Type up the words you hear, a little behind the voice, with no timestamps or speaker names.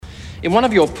In one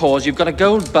of your paws, you've got a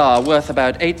gold bar worth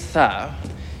about 8 thou.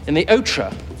 In the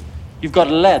otra, you've got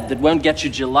lead that won't get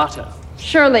you gelato.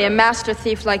 Surely a master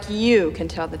thief like you can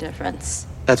tell the difference.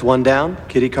 That's one down,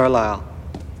 Kitty Carlisle.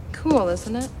 Cool,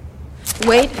 isn't it?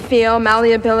 Weight, feel,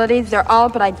 malleability, they're all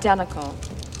but identical.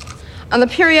 On the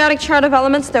periodic chart of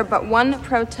elements, they're but one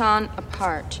proton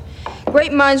apart.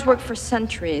 Great minds work for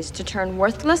centuries to turn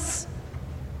worthless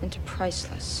into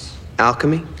priceless.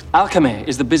 Alchemy? Alchemy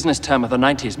is the business term of the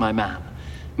 90s, my man.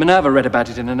 Minerva read about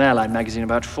it in an airline magazine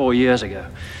about 4 years ago.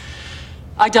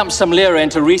 I dumped some lira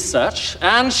into research,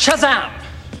 and Shazam!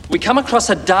 We come across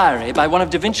a diary by one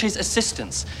of Da Vinci's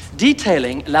assistants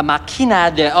detailing La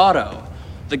Macchina de Oro,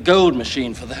 the gold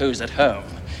machine for those at home.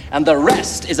 And the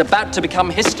rest is about to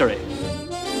become history.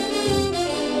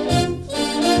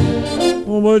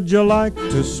 Would you like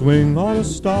to swing on a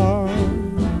star?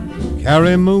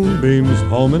 Carry moonbeams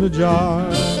home in a jar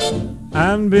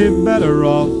and be better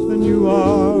off than you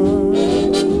are?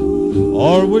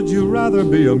 Or would you rather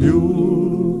be a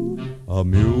mule? A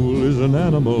mule is an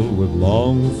animal with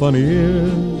long, funny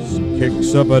ears,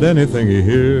 kicks up at anything he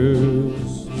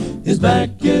hears. His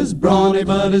back is brawny,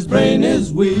 but his brain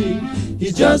is weak.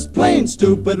 He's just plain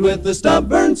stupid with a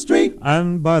stubborn streak.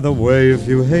 And by the way, if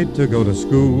you hate to go to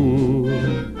school,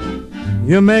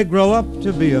 you may grow up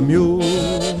to be a mule.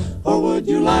 Or would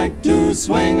you like to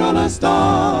swing on a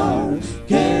star,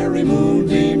 carry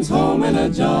moonbeams home in a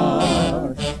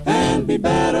jar, and be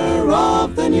better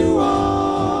off than you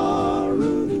are?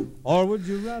 Or would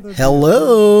you rather...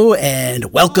 Hello,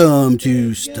 and welcome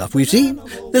to Stuff We've Seen.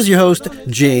 This is your host,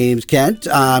 James Kent.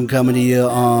 I'm coming to you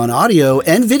on audio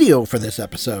and video for this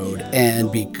episode.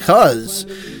 And because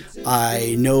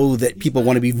I know that people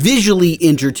want to be visually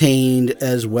entertained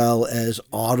as well as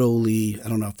audibly, I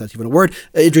don't know if that's even a word,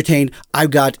 entertained,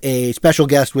 I've got a special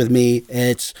guest with me.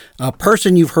 It's a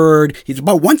person you've heard. He's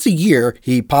about once a year.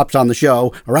 He pops on the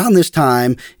show around this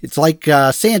time. It's like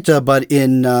Santa, but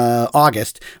in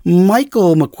August.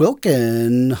 Michael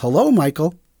McQuilkin. Hello,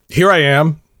 Michael. Here I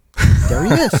am. There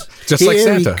he is. Just like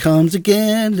Santa. Here he comes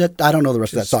again. I don't know the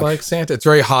rest of that song. Just like Santa. It's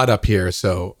very hot up here,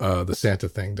 so the Santa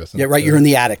thing doesn't... Yeah, right. You're in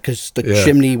the attic because the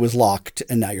chimney was locked,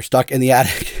 and now you're stuck in the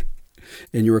attic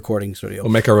in your recording studio.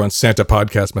 We'll make our own Santa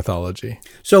podcast mythology.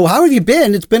 So how have you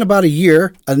been? It's been about a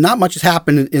year. Not much has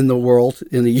happened in the world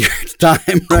in a year's time,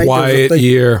 right? Quiet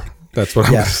year. That's what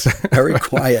I'm going to say. Very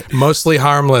quiet. Mostly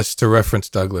harmless, to reference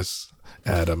Douglas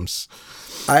Adams.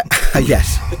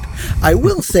 Yes. I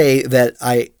will say that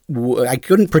I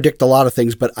couldn't predict a lot of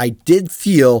things, but I did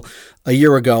feel a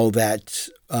year ago that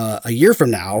a year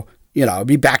from now, you know, I'd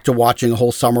be back to watching a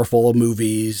whole summer full of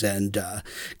movies and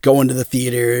going to the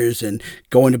theaters and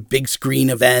going to big screen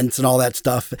events and all that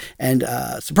stuff. And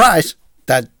surprise,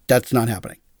 that's not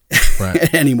happening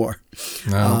anymore.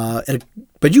 No.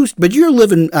 But you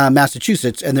live in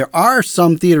Massachusetts, and there are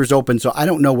some theaters open, so I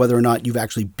don't know whether or not you've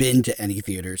actually been to any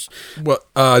theaters. Well,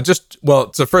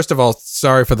 so first of all,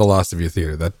 sorry for the loss of your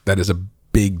theater. That is a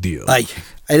big deal.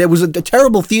 And it was a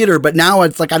terrible theater, but now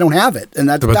it's like I don't have it, and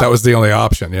that was the only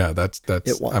option. Yeah, that's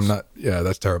it was. I'm not. Yeah,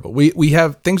 that's terrible. We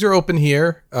have things are open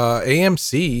here.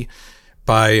 AMC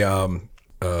by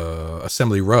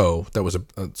Assembly Row, that was a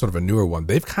sort of a newer one.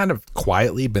 They've kind of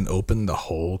quietly been open the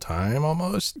whole time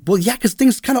almost. Well, yeah, because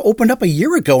things kind of opened up a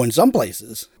year ago in some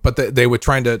places. But they were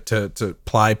trying to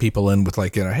ply people in with,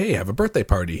 like, you know, hey, have a birthday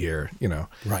party here, you know.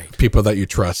 Right. People that you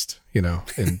trust, you know,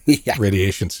 in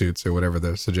radiation suits or whatever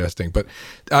they're suggesting. But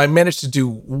I managed to do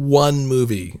one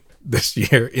movie this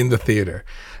year in the theater.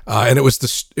 And it was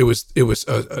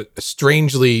a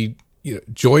strangely, you know,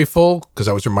 joyful, because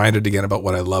I was reminded again about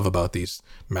what I love about these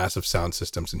massive sound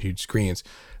systems and huge screens,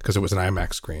 because it was an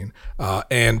IMAX screen,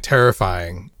 and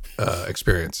terrifying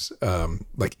experience,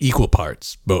 like equal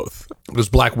parts, both. It was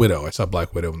Black Widow. I saw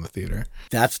Black Widow in the theater.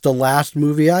 That's the last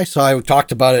movie I saw. I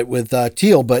talked about it with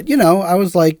Teal, but, you know, I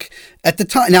was like, at the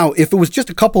time, now, if it was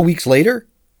just a couple weeks later,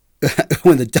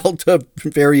 when the Delta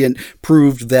variant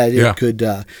proved that it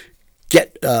could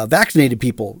get vaccinated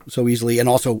people so easily, and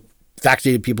also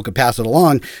vaccinated people could pass it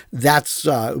along, that's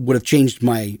would have changed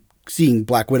my seeing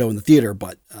Black Widow in the theater.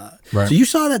 But right. So you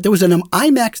saw that there was an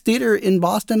IMAX theater in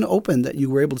Boston open that you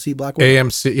were able to see Black Widow?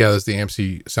 AMC, yeah, there's the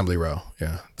AMC Assembly Row,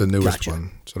 yeah, the newest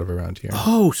one sort of around here.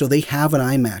 Oh, so they have an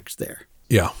IMAX there.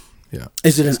 Yeah.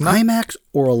 Is it IMAX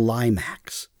or a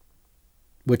Limax?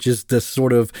 Which is the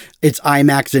sort of, it's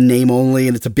IMAX in name only,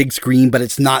 and it's a big screen, but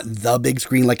it's not the big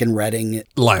screen like in Reading.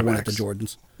 Limax. At the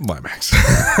Jordans. Limax.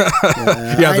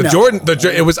 Yeah, Jordan.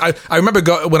 It was. I remember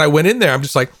when I went in there, I'm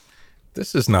just like,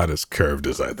 this is not as curved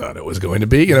as I thought it was going to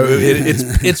be. You know,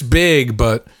 it's big,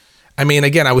 but I mean,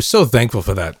 again, I was so thankful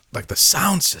for that, like the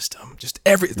sound system, just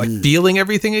feeling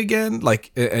everything again, like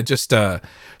it just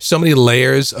so many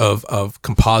layers of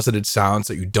composited sounds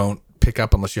that you don't pick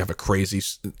up unless you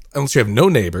have no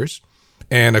neighbors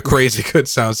and a crazy good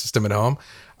sound system at home.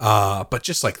 But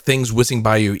just like things whizzing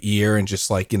by your ear and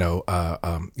just like,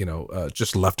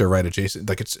 just left or right adjacent,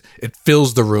 like it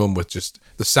fills the room with just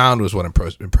the sound was what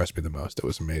impressed me the most. It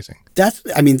was amazing.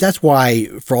 That's why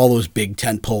for all those big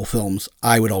tentpole films,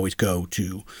 I would always go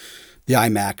to the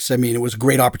IMAX. I mean, it was a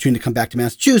great opportunity to come back to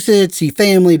Massachusetts, see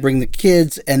family, bring the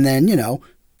kids, and then,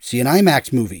 see an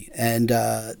IMAX movie. And,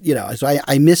 so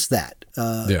I miss that.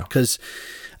 Because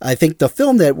I think the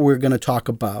film that we're going to talk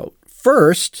about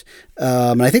first,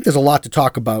 and I think there's a lot to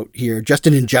talk about here, just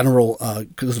in general,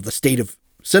 because of the state of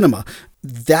cinema.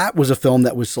 That was a film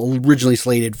that was originally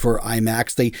slated for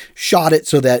IMAX. They shot it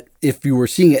so that if you were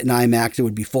seeing it in IMAX, it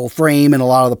would be full frame in a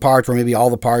lot of the parts, or maybe all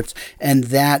the parts. And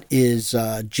that is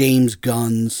James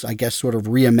Gunn's, I guess, sort of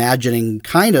reimagining,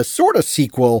 sort of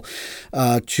sequel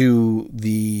to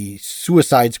the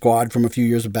Suicide Squad from a few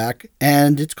years back.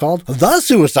 And it's called The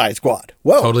Suicide Squad.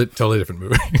 Whoa. Totally different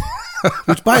movie.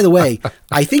 Which, by the way,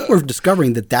 I think we're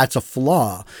discovering that that's a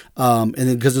flaw, and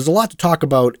because there's a lot to talk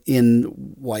about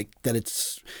in that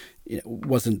it's it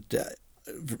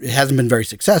hasn't been very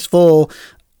successful,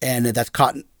 and that's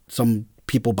caught some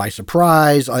people by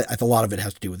surprise. A lot of it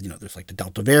has to do with there's like the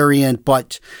Delta variant,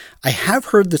 but I have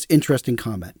heard this interesting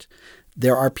comment.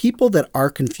 There are people that are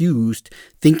confused,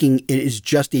 thinking it is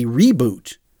just a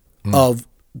reboot of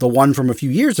the one from a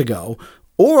few years ago.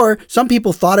 Or some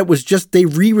people thought it was just they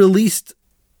re-released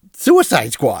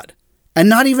Suicide Squad and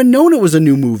not even known it was a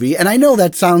new movie. And I know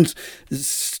that sounds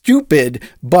stupid,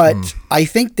 but I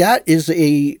think that is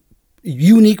a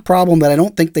unique problem that I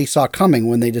don't think they saw coming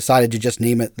when they decided to just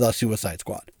name it The Suicide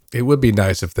Squad. It would be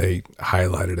nice if they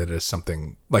highlighted it as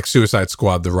something like Suicide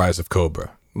Squad, The Rise of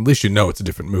Cobra. At least it's a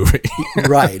different movie.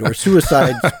 Right. Or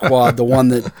Suicide Squad, the one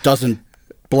that doesn't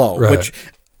blow, right. Which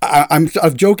I'm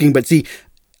joking, but see,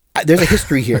 there's a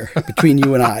history here between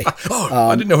you and I.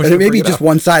 I didn't know. And it may be just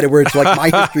one-sided, where it's like my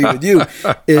history with you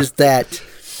is that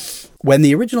when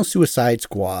the original Suicide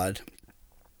Squad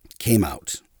came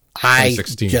out, I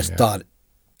just thought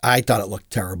it looked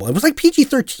terrible. It was like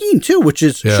PG-13 too, which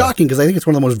is shocking because I think it's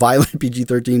one of the most violent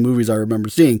PG-13 movies I remember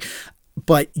seeing.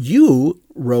 But you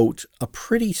wrote a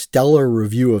pretty stellar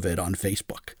review of it on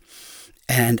Facebook,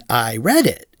 and I read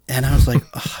it. And I was like,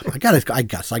 I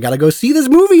guess I gotta go see this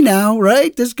movie now,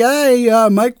 right? This guy,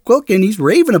 Mike Quilkin, he's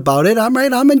raving about it.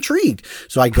 I'm intrigued.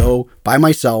 So I go by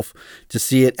myself to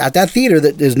see it at that theater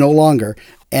that is no longer.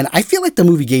 And I feel like the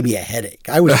movie gave me a headache.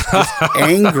 I was just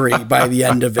angry by the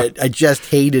end of it. I just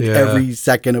hated every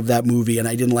second of that movie, and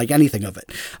I didn't like anything of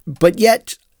it. But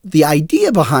yet, the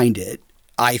idea behind it,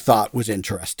 I thought was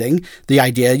interesting. The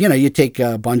idea, you take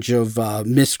a bunch of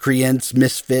miscreants,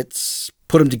 misfits,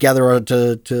 put them together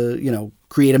to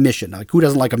create a mission. Like, who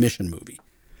doesn't like a mission movie?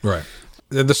 Right.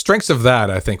 The strengths of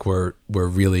that, I think, were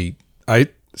really. I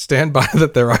stand by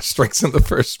that. There are strengths in the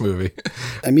first movie.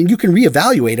 I mean, you can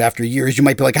reevaluate after years. You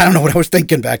might be like, I don't know what I was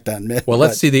thinking back then. Well,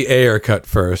 let's see the Ayer cut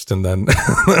first, and then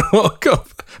we'll go.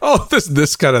 Oh,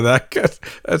 this cut of that cut.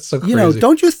 That's so crazy.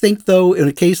 Don't you think though, in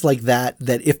a case like that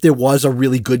if there was a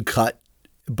really good cut,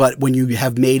 but when you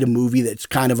have made a movie that's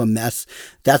kind of a mess,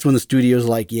 that's when the studio's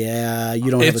like, you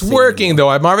don't have it's working, though.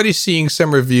 I'm already seeing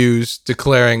some reviews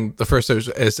declaring the first as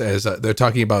they're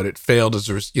talking about it failed as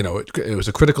it was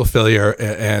a critical failure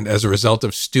and as a result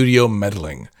of studio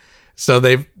meddling. So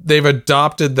they've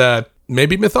adopted that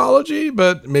maybe mythology,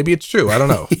 but maybe it's true. I don't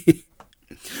know.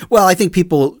 Well, I think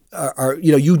people are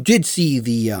you did see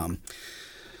the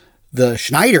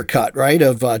Schneider cut, right,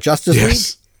 of Justice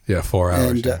League? Yeah, 4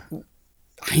 hours. And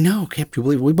I know, can't you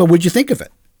believe it? But what'd you think of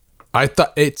it? I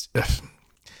thought it's.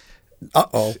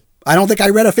 I don't think I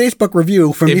read a Facebook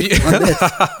review from you on this.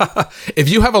 If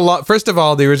you have a lot, first of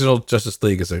all, the original Justice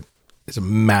League is a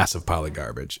massive pile of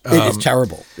garbage. It is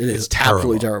terrible. It's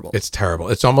absolutely terrible. It's terrible.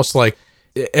 It's almost like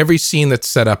every scene that's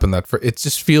set up in that. It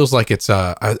just feels like it's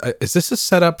is this a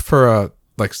setup for a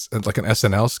like an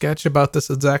SNL sketch about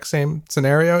this exact same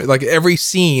scenario? Like every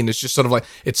scene is just sort of like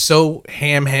it's so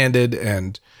ham-handed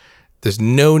and. There's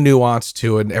no nuance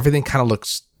to it, and everything kind of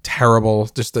looks terrible.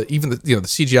 Just the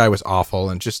CGI was awful,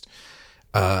 and just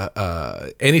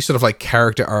any sort of like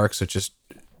character arcs are just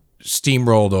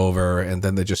steamrolled over, and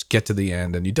then they just get to the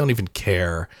end, and you don't even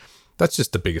care. That's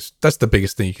just the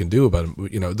biggest thing you can do about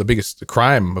it. The biggest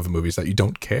crime of a movie is that you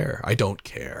don't care. I don't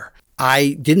care.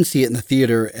 I didn't see it in the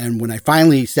theater, and when I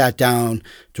finally sat down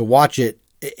to watch it,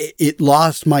 it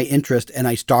lost my interest, and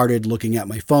I started looking at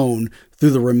my phone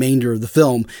through the remainder of the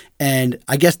film. And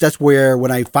I guess that's where,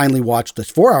 when I finally watched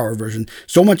this 4-hour version,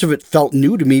 so much of it felt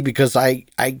new to me because I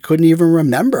couldn't even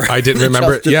remember. I didn't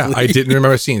remember. I didn't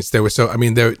remember scenes. There was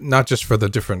they're not just for the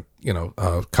different,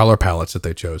 color palettes that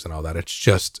they chose and all that. It's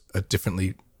just a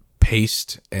differently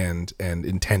paced and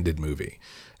intended movie.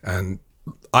 And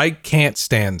I can't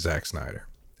stand Zack Snyder.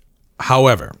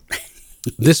 However,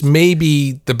 this may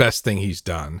be the best thing he's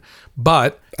done,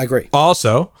 but I agree.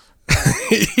 Also,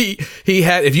 he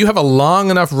had, if you have a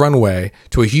long enough runway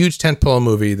to a huge tentpole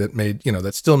movie that made,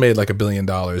 that still made like $1 billion,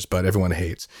 but everyone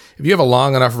hates. If you have a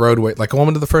long enough roadway, like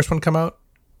when did the first one come out?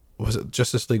 Was it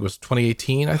Justice League? Was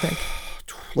 2018, I think?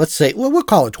 Let's say, we'll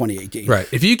call it 2018.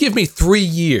 Right. If you give me 3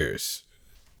 years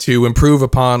to improve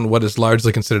upon what is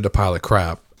largely considered a pile of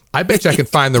crap, I bet you I can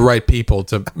find the right people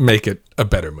to make it a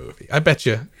better movie. I bet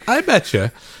you I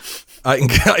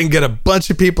can get a bunch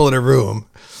of people in a room,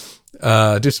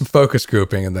 do some focus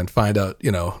grouping, and then find out,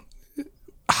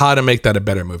 how to make that a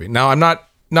better movie. Now, I'm not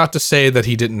to say that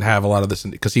he didn't have a lot of this,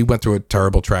 because he went through a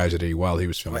terrible tragedy while he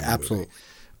was filming. Absolutely. The movie.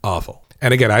 Awful.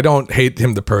 And again, I don't hate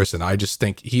him, the person. I just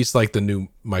think he's like the new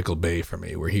Michael Bay for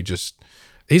me, where he's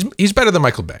better than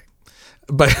Michael Bay.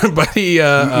 But he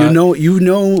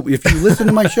if you listen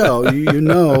to my show, you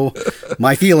know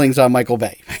my feelings on Michael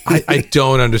Bay. I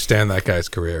don't understand that guy's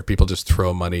career. People just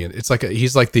throw money, and it's like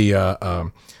he's like the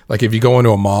like if you go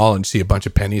into a mall and see a bunch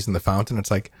of pennies in the fountain,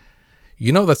 it's like,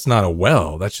 that's not a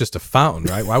well, that's just a fountain,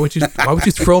 right? Why would you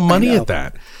throw money at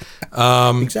that?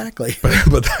 Exactly.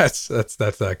 But that's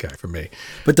that guy for me.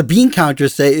 But the bean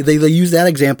counters say they use that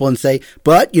example and say,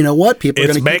 but you know what? People are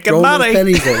going to keep throwing those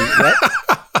pennies in. Right?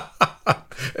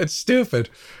 It's stupid.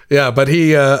 Yeah, but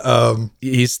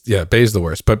he's Bay's the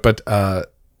worst. But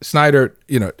Snyder,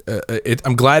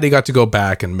 I'm glad he got to go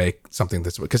back and make something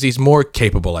that's, because he's more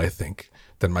capable, I think,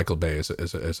 than Michael Bay as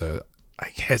a I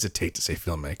hesitate to say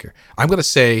filmmaker. I'm gonna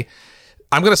say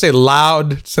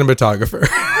loud cinematographer.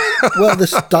 Well, the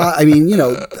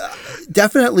style,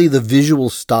 definitely the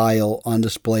visual style on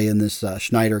display in this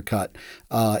Snyder cut.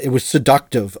 It was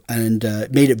seductive and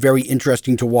made it very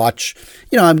interesting to watch.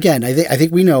 Again, I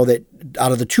think we know that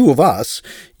out of the two of us,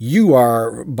 you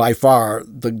are by far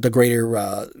the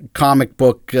greater comic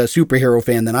book superhero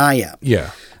fan than I am.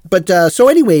 Yeah. But so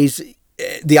anyways,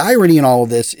 the irony in all of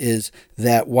this is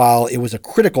that while it was a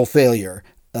critical failure,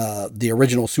 the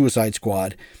original Suicide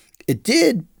Squad, it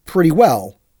did pretty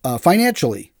well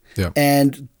financially. Yeah.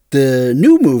 And the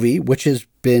new movie, which has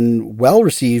been well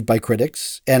received by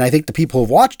critics, and I think the people who've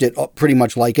watched it pretty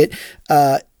much like it,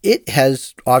 it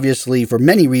has obviously, for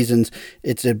many reasons,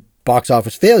 it's a box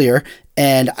office failure,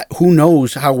 and who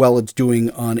knows how well it's doing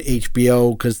on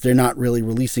HBO, because they're not really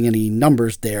releasing any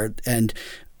numbers there. And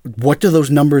what do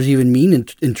those numbers even mean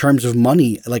in terms of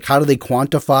money? Like, how do they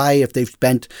quantify if they've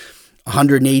spent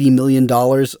 $180 million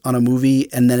on a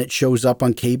movie and then it shows up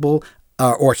on cable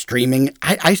or streaming?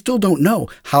 I still don't know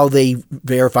how they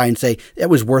verify and say it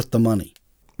was worth the money.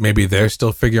 Maybe they're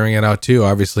still figuring it out too.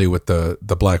 Obviously, with the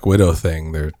Black Widow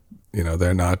thing,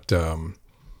 they're not.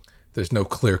 There's no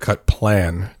clear-cut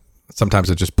plan. Sometimes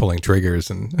they're just pulling triggers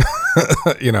and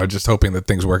just hoping that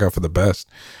things work out for the best.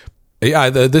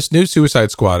 Yeah, this new Suicide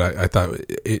Squad, I thought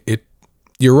it.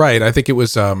 You're right. I think it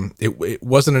was. It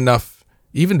wasn't enough,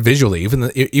 even visually,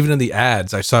 even in the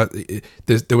ads. I saw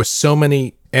there was so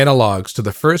many analogs to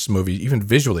the first movie, even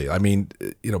visually. I mean,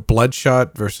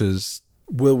 Bloodshot versus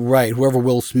whoever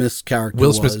Will Smith's character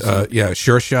was. Will Smith,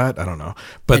 Sure Shot. I don't know,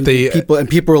 but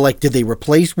people are like, did they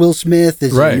replace Will Smith?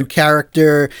 Is a new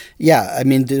character? Yeah, I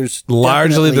mean, there's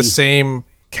largely the same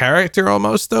character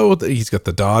almost, though. He's got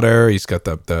the daughter, he's got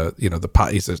the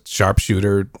he's a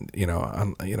sharpshooter,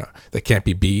 that can't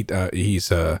be beat.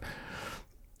 He's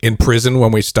in prison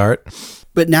when we start.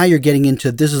 But now you're getting into,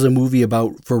 this is a movie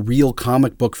for real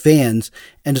comic book fans,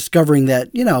 and discovering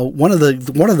that, one of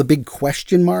the big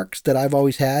question marks that I've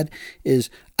always had is,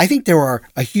 I think there are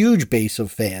a huge base of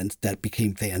fans that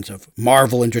became fans of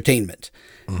Marvel Entertainment.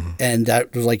 Mm-hmm. And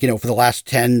that was like, for the last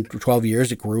 10 to 12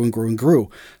 years, it grew and grew and grew.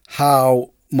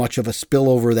 How much of a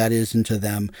spillover that is into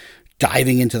them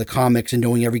diving into the comics and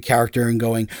knowing every character and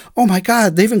going, oh my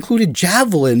God, they've included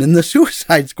Javelin in the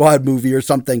Suicide Squad movie or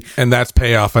something. And that's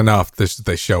payoff enough.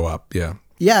 They show up. Yeah.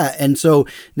 Yeah. And so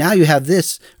now you have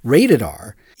this rated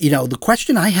R. The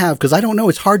question I have, because I don't know,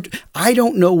 it's hard. I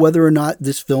don't know whether or not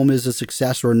this film is a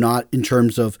success or not in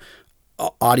terms of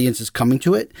audiences coming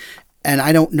to it. And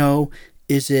I don't know,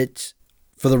 is it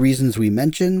for the reasons we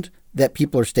mentioned that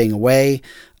people are staying away?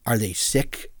 Are they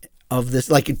sick of this?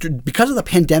 Like, because of the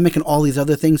pandemic and all these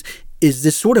other things, is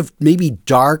this sort of maybe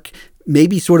dark,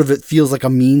 maybe sort of it feels like a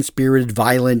mean-spirited,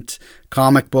 violent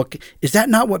comic book. Is that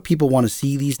not what people want to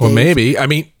see these days? Well, maybe. I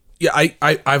mean, yeah,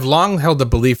 I've long held the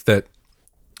belief that,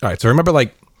 all right, so remember,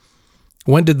 like,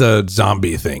 when did the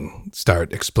zombie thing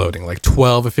start exploding? Like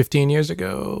 12 or 15 years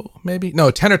ago, maybe?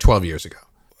 No, 10 or 12 years ago.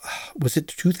 Was it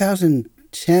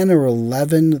 2010 or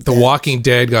 11? The Walking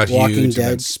Dead got Walking huge, Dead.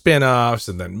 and then spin-offs,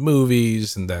 and then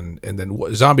movies, and then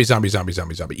zombie.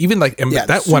 Even like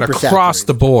that went across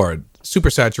the board, super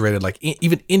saturated. Like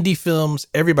even indie films,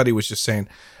 everybody was just saying,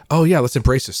 "Oh yeah, let's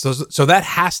embrace this." So that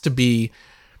has to be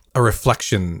a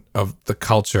reflection of the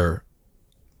culture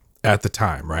at the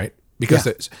time, right?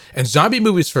 Because and zombie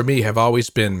movies for me have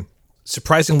always been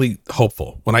surprisingly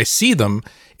hopeful. When I see them,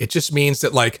 it just means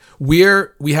that like we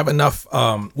have enough,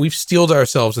 we've steeled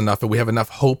ourselves enough, and we have enough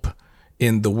hope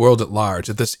in the world at large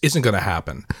that this isn't going to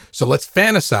happen. So let's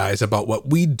fantasize about what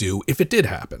we'd do if it did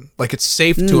happen. Like it's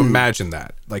safe to imagine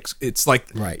that. Like it's like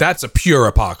that's a pure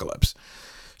apocalypse.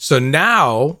 So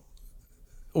now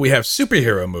we have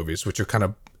superhero movies, which are kind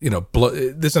of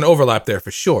there's an overlap there for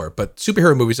sure, but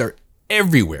superhero movies are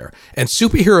everywhere, and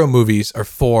superhero movies are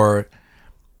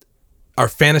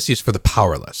fantasies for the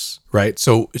powerless, right?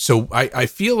 So I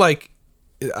feel like,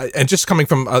 and just coming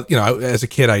from as a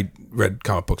kid, I read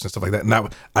comic books and stuff like that,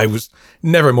 and I was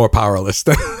never more powerless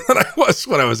than I was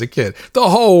when I was a kid. The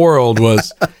whole world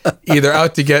was either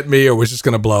out to get me or was just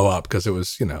going to blow up because it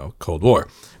was Cold War.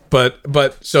 But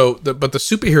the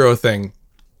superhero thing,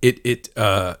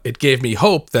 it gave me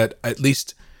hope that at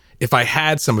least if I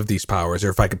had some of these powers,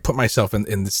 or if I could put myself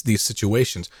in these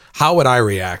situations, how would I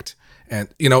react? And,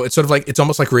 it's sort of like, it's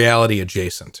almost like reality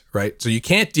adjacent, right? So you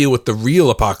can't deal with the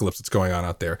real apocalypse that's going on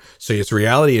out there. So it's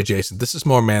reality adjacent. This is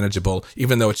more manageable,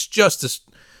 even though it's just as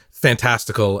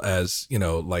fantastical as,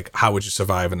 like how would you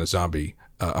survive in a zombie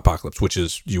apocalypse, which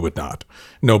is you would not.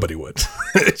 Nobody would.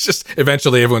 It's just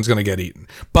eventually everyone's going to get eaten.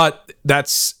 But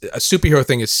that's a superhero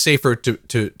thing is safer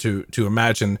to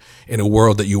imagine in a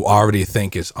world that you already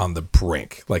think is on the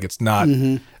brink. Like it's not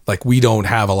like we don't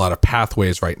have a lot of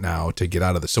pathways right now to get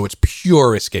out of this. So it's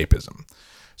pure escapism.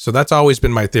 So that's always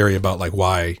been my theory about like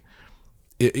why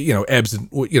ebbs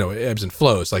and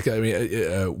flows. Like I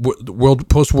mean,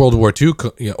 post World War II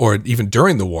or even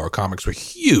during the war, comics were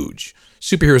huge.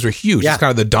 Superheroes were huge. Yeah. It's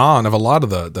kind of the dawn of a lot of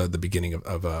the beginning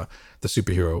of the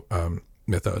superhero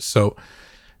mythos. So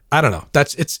I don't know.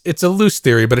 It's a loose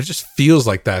theory, but it just feels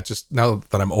like that. Just now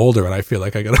that I'm older and I feel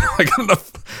like I got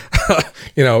enough.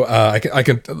 I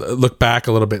can look back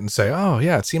a little bit and say, oh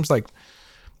yeah, it seems like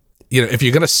if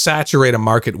you're going to saturate a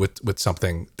market with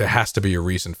something, there has to be a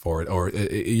reason for it, or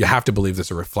you have to believe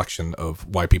there's a reflection of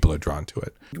why people are drawn to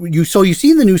it. You've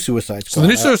seen the new Suicide Squad. So the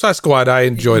new Suicide Squad, I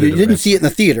enjoyed it. You didn't see it in the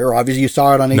theater, obviously. You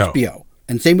saw it on HBO.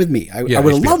 And same with me. I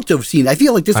would have loved to have seen it. I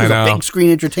feel like this was a big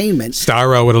screen entertainment.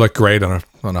 Starro would have looked great on a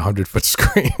 100-foot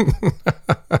screen.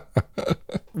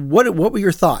 What were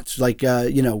your thoughts? Like,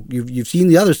 you've seen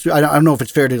the others. I don't know if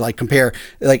it's fair to like compare.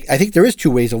 Like, I think there is two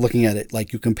ways of looking at it.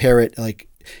 Like, you compare it like,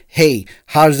 hey,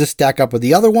 how does this stack up with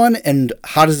the other one? And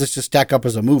how does this just stack up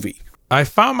as a movie? I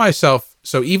found myself,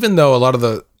 so even though a lot of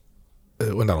the,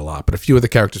 well, not a lot, but a few of the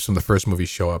characters from the first movie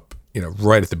show up,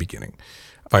 right at the beginning.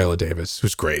 Viola Davis,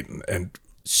 who's great and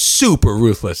super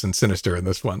ruthless and sinister in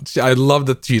this one. I love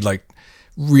that she like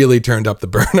really turned up the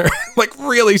burner, like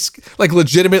really, like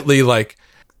legitimately, like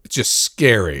just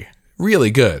scary,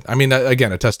 really good. I mean,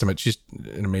 again, a testament. She's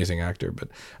an amazing actor, but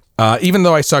even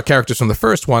though I saw characters from the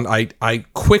first one, I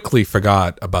quickly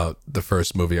forgot about the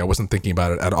first movie. I wasn't thinking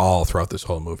about it at all throughout this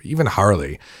whole movie. Even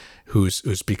Harley, who's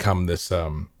become this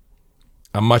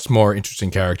a much more interesting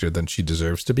character than she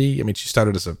deserves to be. I mean, she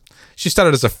started as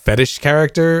a fetish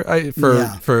character for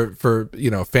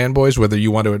fanboys,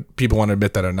 whether people want to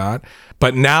admit that or not.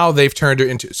 But now they've turned her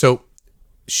into, so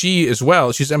she as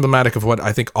well, she's emblematic of what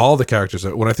I think all the characters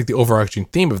are, what I think the overarching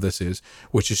theme of this is,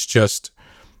 which is just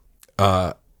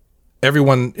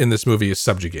everyone in this movie is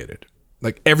subjugated.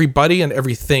 Like everybody and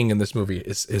everything in this movie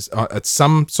is at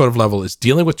some sort of level is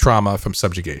dealing with trauma from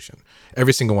subjugation.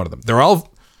 Every single one of them. They're all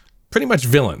pretty much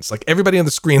villains. Like everybody on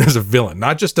the screen is a villain,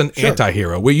 not just an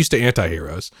anti-hero. We're used to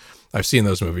anti-heroes. I've seen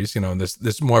those movies, and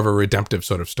this more of a redemptive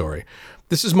sort of story.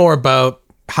 This is more about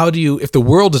if the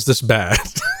world is this bad,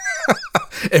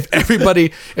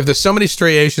 if there's so many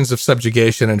striations of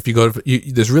subjugation, and if you go,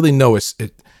 there's really no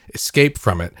escape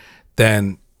from it,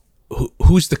 then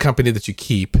who's the company that you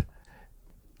keep,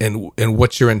 and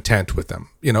what's your intent with them?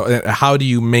 How do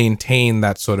you maintain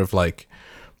that sort of like,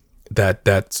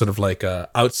 that sort of like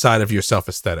outside of your self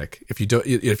aesthetic?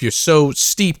 If you're so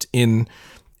steeped in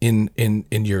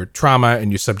your trauma and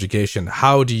your subjugation,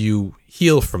 how do you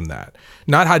heal from that?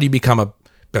 Not how do you become a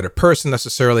better person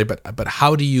necessarily, but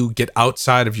how do you get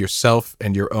outside of yourself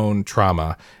and your own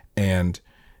trauma and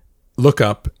look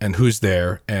up and who's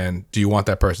there, and do you want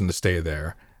that person to stay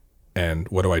there, and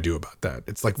what do I do about that?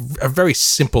 It's like a very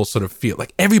simple sort of feel.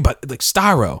 Like everybody, like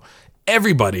Starro,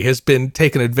 everybody has been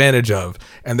taken advantage of,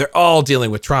 and they're all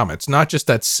dealing with trauma. It's not just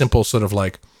that simple sort of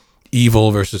like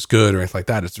evil versus good or anything like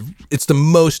that. It's the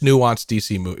most nuanced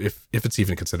DC movie, if it's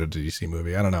even considered a DC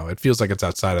movie. I don't know. It feels like it's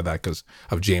outside of that because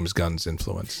of James Gunn's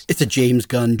influence. It's a James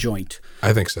Gunn joint.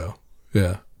 I think so.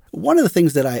 Yeah. One of the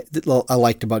things that I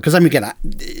liked about, because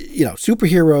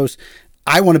superheroes,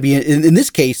 I want to be in this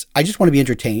case. I just want to be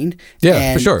entertained. Yeah,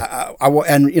 and for sure.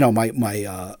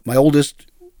 My oldest,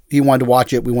 he wanted to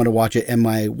watch it. We wanted to watch it, and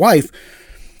my wife,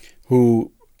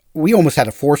 who we almost had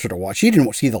to force her to watch. She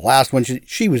didn't see the last one.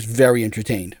 She was very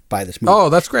entertained by this movie. Oh,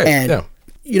 that's great. And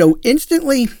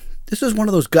instantly, this is one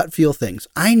of those gut feel things.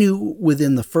 I knew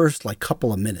within the first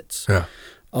couple of minutes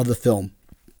of the film,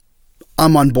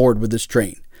 I'm on board with this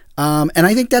train. And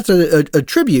I think that's a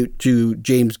tribute to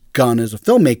James Gunn as a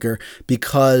filmmaker,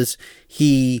 because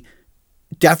he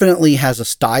definitely has a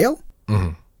style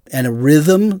and a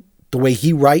rhythm, the way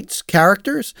he writes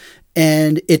characters.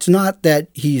 And it's not that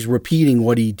he's repeating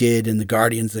what he did in the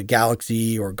Guardians of the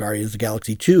Galaxy or Guardians of the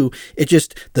Galaxy 2. It's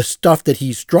just the stuff that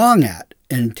he's strong at,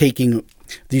 and taking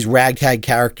these ragtag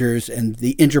characters and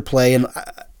the interplay. And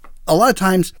a lot of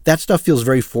times that stuff feels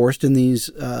very forced in these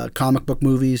comic book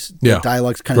movies. Yeah. The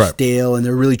dialogue's kind of stale, and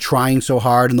they're really trying so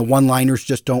hard, and the one-liners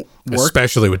just don't work.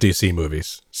 Especially with DC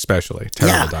movies.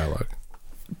 Terrible dialogue.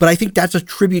 But I think that's a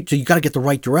tribute to, you got to get the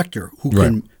right director who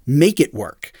can make it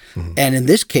work. Mm-hmm. And in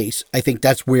this case, I think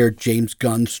that's where James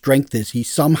Gunn's strength is. He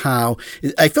somehow,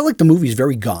 I feel like the movie's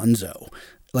very gonzo.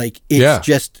 Like, it's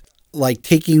just like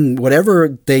taking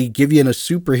whatever they give you in a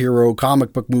superhero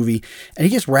comic book movie, and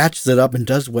he just ratchets it up and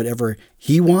does whatever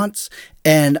he wants.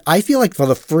 And I feel like for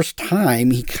the first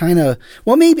time, he kind of,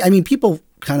 people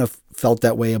kind of felt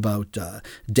that way about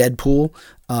Deadpool.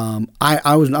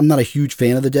 I'm not a huge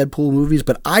fan of the Deadpool movies,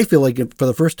 but I feel like for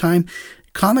the first time,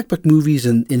 comic book movies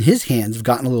in his hands have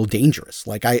gotten a little dangerous.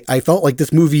 Like, I felt like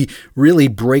this movie really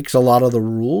breaks a lot of the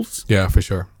rules. Yeah, for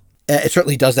sure. It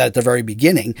certainly does that at the very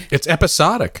beginning. It's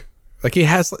episodic. Like, he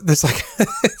has this,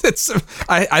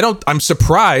 I'm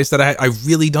surprised that I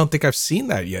really don't think I've seen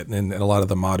that yet in a lot of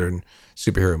the modern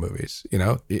superhero movies,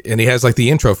 and he has the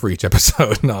intro for each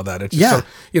episode and all that. It's just,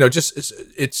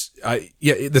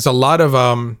 there's a lot of,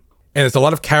 and it's a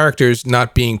lot of characters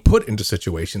not being put into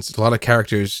situations. It's a lot of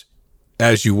characters,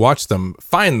 as you watch them,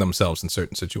 find themselves in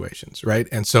certain situations. Right.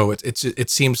 And so it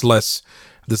seems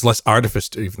there's less artifice,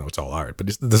 even though it's all art,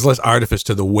 but there's less artifice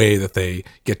to the way that they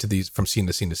get to these from scene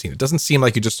to scene to scene. It doesn't seem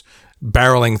like you're just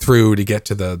barreling through to get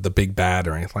to the big bad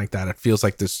or anything like that. It feels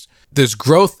like there's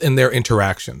growth in their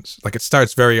interactions. Like, it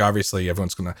starts very obviously,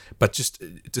 everyone's gonna, but just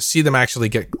to see them actually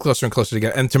get closer and closer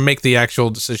together, and to make the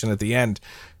actual decision at the end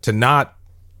to not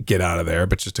get out of there,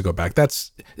 but just to go back,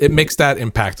 it makes that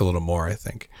impact a little more, I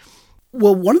think.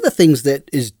 Well, one of the things that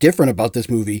is different about this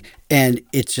movie, and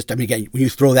it's just, again, when you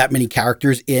throw that many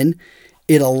characters in,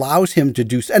 it allows him to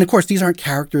do, and of course, these aren't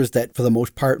characters that, for the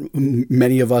most part,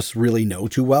 many of us really know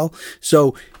too well.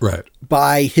 So,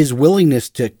 by his willingness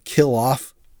to kill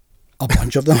off a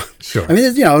bunch of them, sure.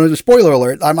 A spoiler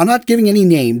alert, I'm not giving any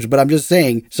names, but I'm just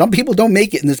saying, some people don't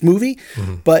make it in this movie,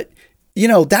 but,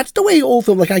 that's the way old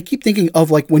film, I keep thinking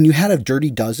of, when you had a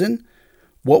Dirty Dozen.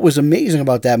 What was amazing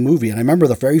about that movie, and I remember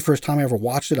the very first time I ever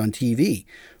watched it on TV,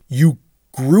 you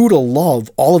grew to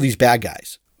love all of these bad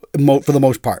guys for the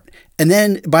most part. And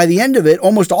then by the end of it,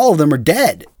 almost all of them are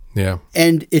dead. Yeah.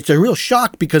 And it's a real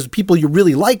shock because people you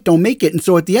really like don't make it. And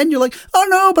so at the end, you're like, oh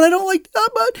no, but I don't like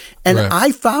that. And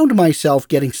I found myself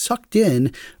getting sucked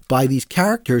in by these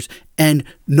characters and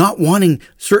not wanting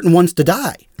certain ones to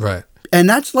die. Right. And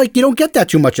that's you don't get that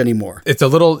too much anymore. It's a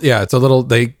little,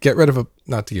 they get rid of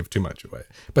not to give too much away,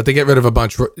 but they get rid of a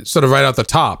bunch sort of right out the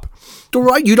top.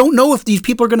 Right. You don't know if these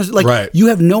people are going to, you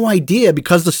have no idea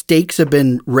because the stakes have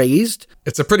been raised.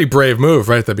 It's a pretty brave move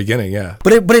right at the beginning, yeah.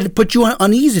 But it puts you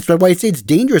uneasy. That's why I say it's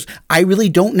dangerous. I really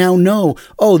don't now know,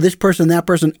 this person, that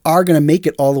person are going to make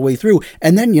it all the way through.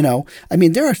 And then,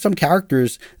 there are some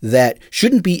characters that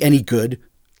shouldn't be any good.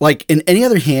 Like, in any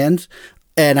other hands,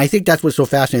 and I think that's what's so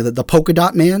fascinating, the Polka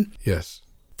Dot Man. Yes.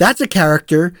 That's a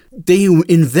character, they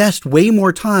invest way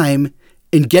more time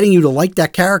in getting you to like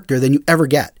that character than you ever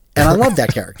get. And I love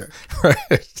that character.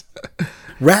 Right.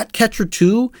 Ratcatcher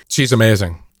 2. She's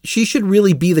amazing. She should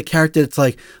really be the character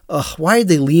that's why did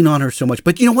they lean on her so much?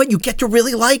 But you know what? You get to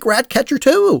really like Ratcatcher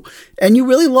 2. And you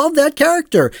really love that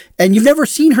character. And you've never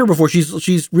seen her before.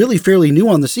 She's really fairly new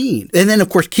on the scene. And then, of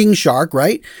course, King Shark,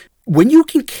 right? when you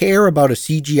can care about a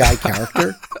CGI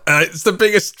character, it's the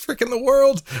biggest trick in the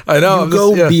world. I know. You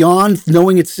go beyond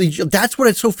knowing it's CGI. That's what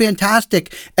it's so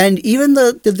fantastic. And even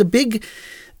the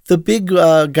big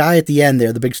guy at the end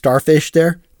there, the big starfish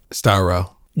there,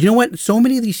 Starro. You know what? So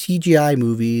many of these CGI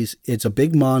movies, it's a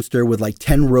big monster with like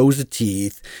 10 rows of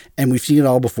teeth, and we've seen it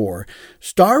all before.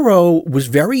 Starro was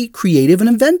very creative and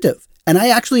inventive. And I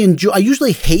actually I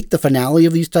usually hate the finale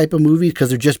of these type of movies because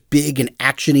they're just big and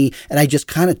actiony, and I just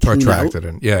kind of tune out.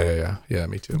 Yeah,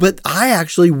 me too. But I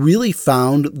actually really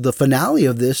found the finale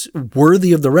of this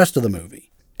worthy of the rest of the movie.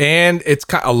 And it's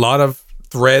got a lot of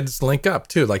threads link up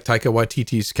too, like Taika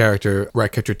Waititi's character,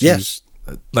 Ratcatcher 2's. Yes.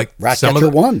 Like Ratcatcher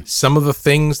 1. Some of the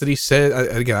things that he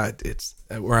said, again, it's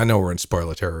where I know we're in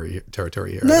spoiler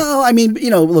territory here. No, I mean,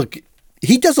 look,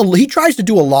 he tries to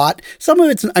do a lot. Some of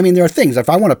it's, I mean, there are things, if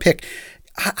I want to pick,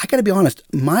 I got to be honest,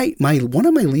 one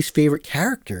of my least favorite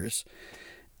characters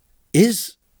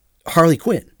is Harley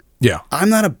Quinn. Yeah. I'm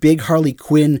not a big Harley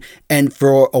Quinn, and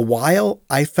for a while,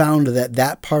 I found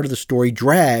that part of the story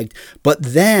dragged, but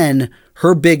then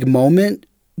her big moment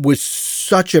was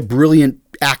such a brilliant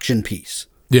action piece.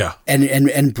 Yeah.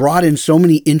 And brought in so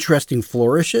many interesting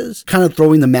flourishes, kind of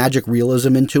throwing the magic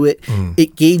realism into it.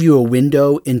 It gave you a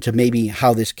window into maybe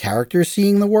how this character is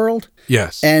seeing the world.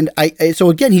 Yes. And so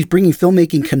again, he's bringing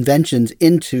filmmaking conventions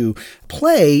into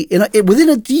play within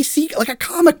a DC, like a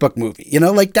comic book movie,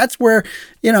 like that's where,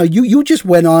 you just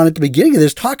went on at the beginning of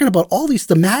this talking about all these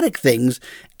thematic things.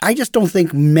 I just don't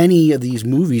think many of these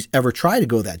movies ever try to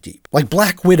go that deep. Like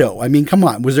Black Widow. I mean, come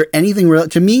on. Was there anything real?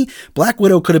 To me, Black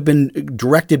Widow could have been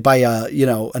directed by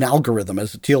an algorithm,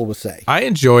 as Teal would say. I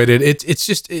enjoyed it. It's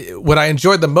just what I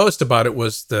enjoyed the most about it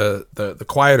was the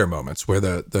quieter moments where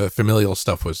the familial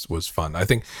stuff was fun. I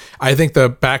think the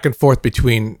back and forth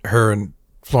between her and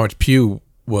Florence Pugh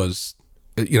was,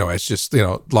 it's just,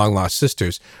 long lost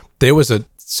sisters. There was a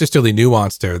sisterly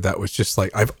nuance there that was just like,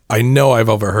 I know I've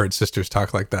overheard sisters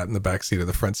talk like that in the back seat of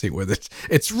the front seat with it.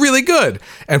 It's really good.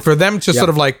 And for them to sort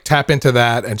of like tap into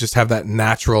that and just have that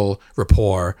natural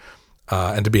rapport,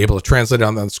 and to be able to translate it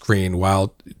on the screen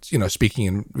while,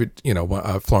 speaking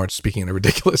in, Florence speaking in a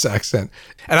ridiculous accent.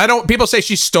 And people say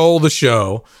she stole the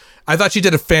show. I thought she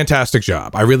did a fantastic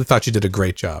job. I really thought she did a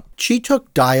great job. She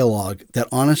took dialogue that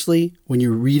honestly, when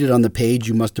you read it on the page,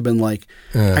 you must have been like,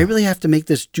 I really have to make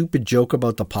this stupid joke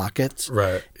about the pockets.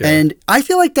 Right. Yeah. And I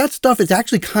feel like that stuff is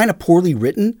actually kind of poorly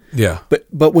written. Yeah.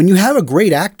 But when you have a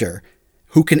great actor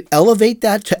who can elevate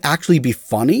that to actually be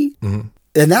funny, and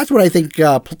that's what I think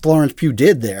Florence Pugh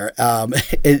did there.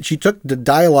 And she took the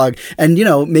dialogue and,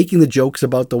 making the jokes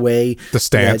about the way the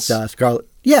stance. That, Scarlett.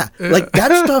 Yeah, like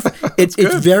that stuff. It's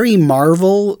very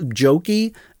Marvel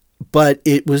jokey, but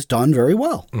it was done very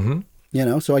well.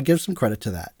 So I give some credit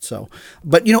to that. So,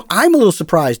 but I'm a little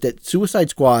surprised that Suicide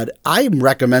Squad. I'm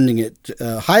recommending it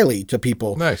highly to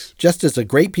people. Nice, just as a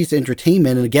great piece of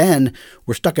entertainment. And again,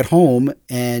 we're stuck at home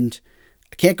and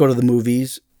I can't go to the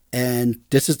movies. And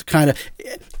this is the kind of,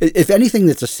 if anything,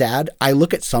 that's a sad. I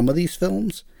look at some of these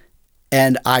films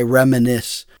and I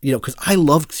reminisce, because I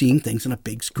love seeing things on a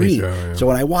big screen. Yeah. So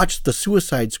when I watch the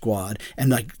Suicide Squad and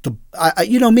like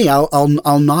me,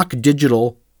 I'll knock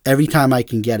digital every time I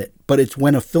can get it. But it's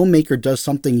when a filmmaker does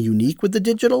something unique with the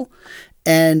digital,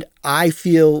 and I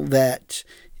feel that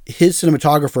his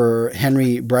cinematographer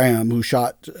Henry Braham, who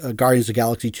shot Guardians of the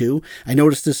Galaxy 2, I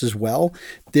noticed this as well.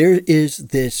 There is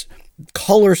this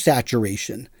color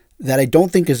saturation that I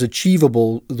don't think is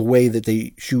achievable the way that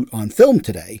they shoot on film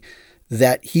today,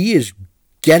 that he is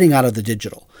getting out of the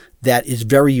digital, that is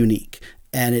very unique.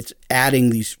 And it's adding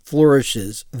these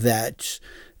flourishes that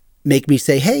make me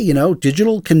say, hey,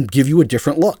 digital can give you a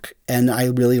different look. And I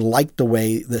really like the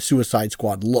way the Suicide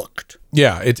Squad looked.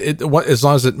 Yeah, as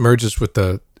long as it merges with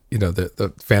the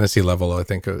fantasy level, I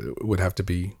think it would have to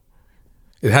be,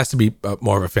 it has to be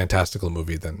more of a fantastical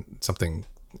movie than something,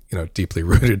 deeply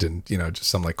rooted in, just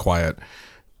some like quiet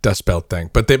Dust Belt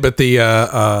thing. But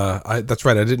that's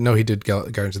right. I didn't know he did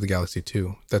Guardians of the Galaxy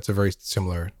 2. That's a very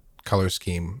similar color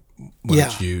scheme when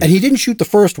it's used. And he didn't shoot the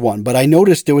first one, but I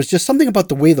noticed there was just something about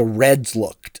the way the reds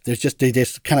looked. They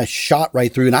just kind of shot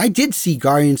right through. And I did see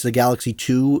Guardians of the Galaxy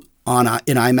 2 in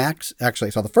IMAX. Actually,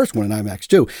 I saw the first one in IMAX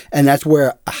too. And that's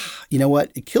where,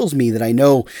 it kills me that I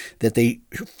know that they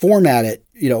format it,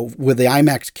 with the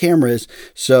IMAX cameras.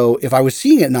 So if I was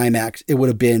seeing it in IMAX, it would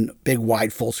have been big,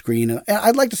 wide, full screen. And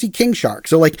I'd like to see King Shark.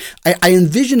 So like, I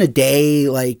envision a day,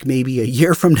 like maybe a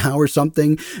year from now or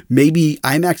something, maybe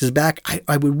IMAX is back.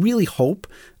 I would really hope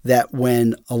that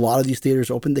when a lot of these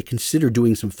theaters open, they consider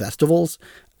doing some festivals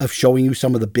of showing you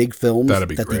some of the big films that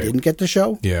they didn't get to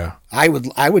show. Yeah. I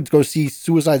would go see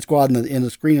Suicide Squad in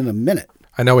the screen in a minute.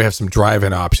 I know we have some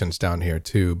drive-in options down here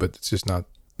too, but it's just not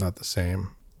the same.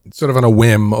 Sort of on a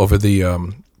whim over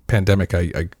the pandemic,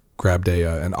 I grabbed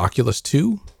an Oculus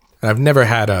 2, and I've never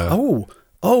had a. Oh!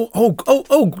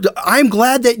 I'm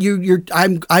glad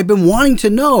that I've been wanting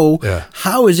to know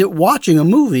how is it watching a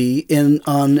movie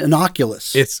on an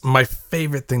Oculus. It's my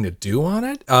favorite thing to do on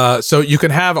it. So you can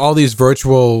have all these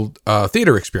virtual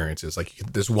theater experiences. Like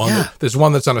there's one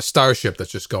that's on a starship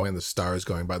that's just going, the stars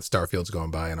going by, the star fields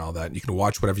going by, and all that. And you can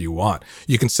watch whatever you want.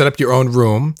 You can set up your own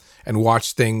room and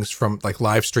watch things from like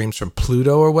live streams from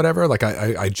Pluto or whatever. Like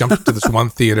I jumped to this one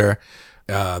theater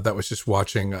that was just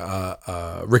watching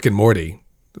Rick and Morty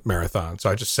marathon. So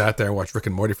I just sat there and watched Rick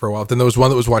and Morty for a while. Then there was one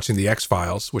that was watching the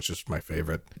X-Files, which is my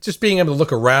favorite. Just being able to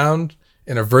look around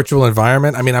in a virtual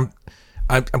environment. I mean,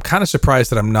 I'm kind of surprised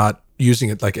that I'm not using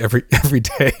it like every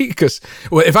day, because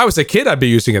if I was a kid, I'd be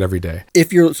using it every day.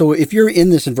 If you're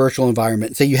in this virtual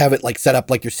environment, say you have it like set up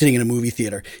like you're sitting in a movie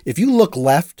theater, if you look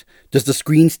left, does the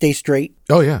screen stay straight?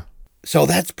 Oh yeah. So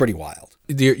that's pretty wild.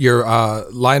 Your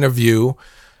line of view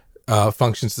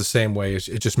functions the same way.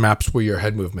 It just maps where your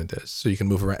head movement is, so you can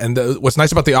move around. And what's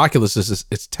nice about the Oculus is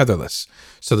it's tetherless,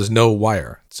 so there's no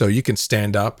wire, so you can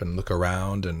stand up and look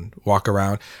around and walk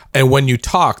around. And when you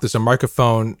talk, there's a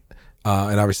microphone,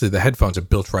 and obviously the headphones are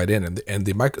built right in, and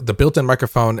the built-in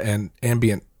microphone and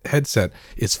ambient headset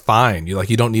is fine.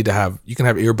 You don't need to have. You can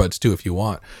have earbuds too if you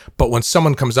want. But when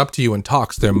someone comes up to you and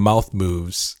talks, their mouth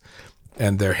moves.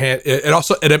 And their hand,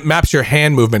 it maps your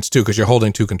hand movements too, because you're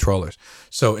holding two controllers.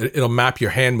 So it'll map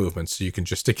your hand movements so you can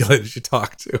gesticulate as you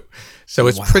talk too. So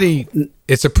it's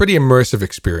it's a pretty immersive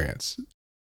experience.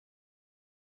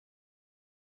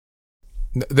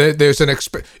 There's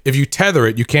if you tether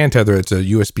it, you can tether it. It's a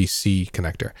USB-C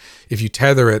connector. If you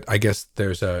tether it, I guess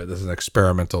there's an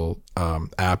experimental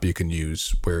app you can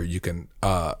use where you can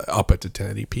up it to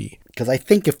 1080p. Because I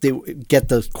think if they get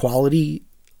the quality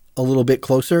a little bit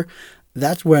closer,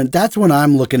 that's when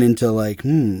I'm looking into like,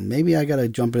 maybe I got to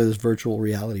jump into this virtual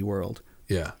reality world.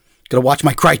 Yeah. Got to watch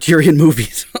my Criterion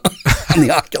movies on the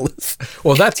Oculus.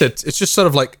 Well, that's it. It's just sort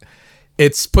of like,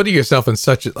 it's putting yourself in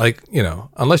such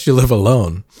unless you live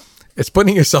alone, it's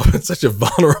putting yourself in such a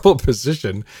vulnerable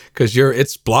position because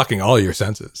it's blocking all your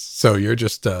senses. So you're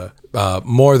just,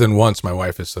 more than once, my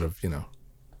wife has sort of,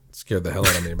 scared the hell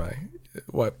out of me by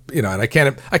what, and I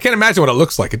can't imagine what it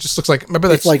looks like. It just looks like, remember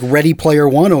that's it's like Ready Player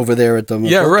One over there at the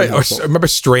right. Or remember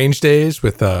Strange Days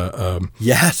with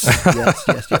yes,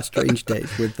 Strange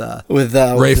Days with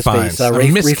Ray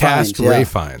Fiennes. Miscast Ray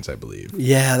Fiennes, I believe.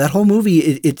 Yeah, that whole movie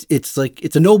it's like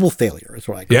it's a noble failure, is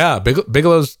what I call it. Yeah,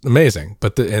 Bigelow's amazing,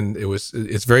 but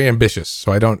it's very ambitious,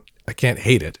 so I can't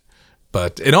hate it.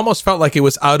 But it almost felt like it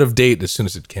was out of date as soon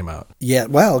as it came out. Yeah,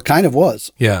 well, it kind of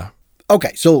was. Yeah.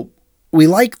 Okay, so we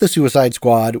like The Suicide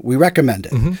Squad. We recommend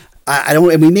it.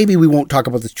 Mm-hmm. Maybe we won't talk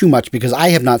about this too much because I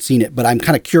have not seen it, but I'm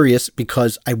kind of curious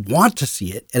because I want to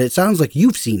see it, and it sounds like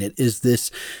you've seen it, is this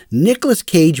Nicolas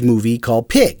Cage movie called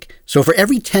Pig. So for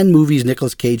every 10 movies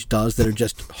Nicolas Cage does that are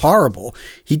just horrible,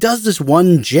 he does this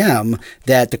one gem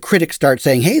that the critics start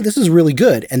saying, hey, this is really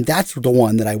good, and that's the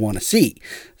one that I want to see.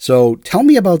 So tell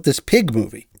me about this Pig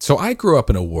movie. So I grew up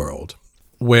in a world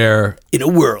where... In a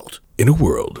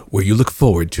world where you look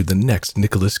forward to the next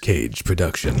Nicolas Cage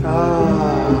production.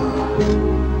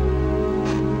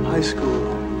 High school.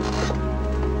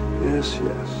 Yes.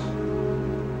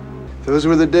 Those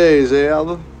were the days, eh,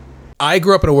 Alva? I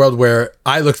grew up in a world where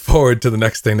I looked forward to the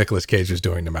next thing Nicolas Cage was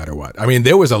doing no matter what. I mean,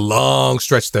 there was a long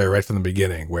stretch there right from the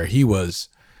beginning where he was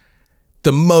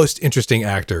the most interesting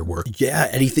actor working. Yeah,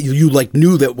 anything you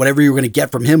knew that whatever you were going to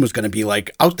get from him was going to be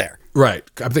out there. Right.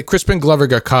 I think Crispin Glover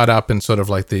got caught up in sort of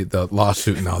like the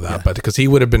lawsuit and all that, but because he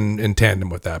would have been in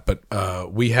tandem with that.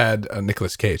 But we had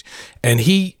Nicolas Cage, and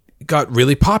he got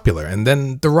really popular. And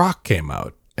then The Rock came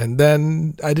out, and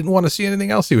then I didn't want to see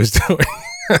anything else he was doing.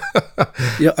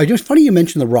 It's funny you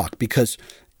mentioned The Rock because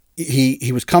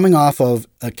he was coming off of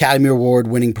Academy Award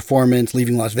winning performance,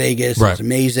 Leaving Las Vegas. Right. It was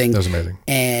amazing. That was amazing.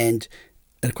 And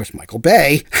of course, Michael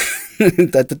Bay,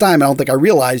 at the time, I don't think I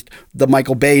realized the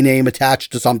Michael Bay name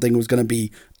attached to something was going to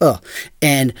be,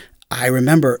 And I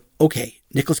remember, okay,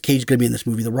 Nicolas Cage is going to be in this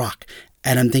movie, The Rock.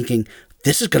 And I'm thinking,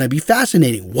 this is going to be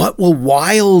fascinating. What will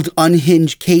wild,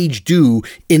 unhinged Cage do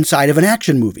inside of an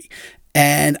action movie?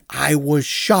 And I was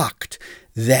shocked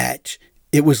that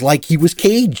it was like he was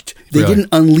caged. They didn't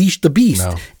unleash the beast.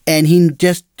 No. And he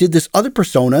just did this other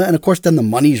persona. And of course, then the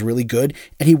money's really good.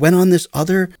 And he went on this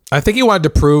other... I think he wanted to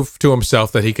prove to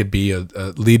himself that he could be a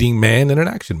leading man in an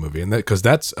action movie. And because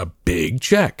that's a big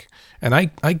check. And I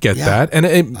get that. And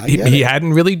he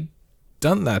hadn't really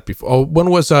done that before. Oh, when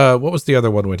was what was the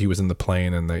other one when he was in the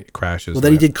plane and the crashes? Well,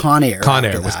 then he did Con Air. Con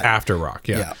Air was after Rock.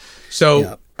 Yeah.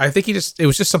 So I think it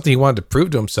was just something he wanted to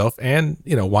prove to himself, and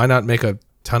why not make a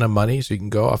ton of money so you can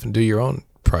go off and do your own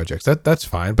projects? That's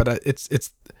fine, but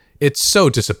it's so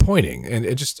disappointing and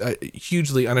it just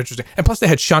hugely uninteresting. And plus, they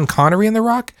had Sean Connery in The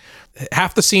Rock.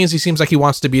 Half the scenes he seems like he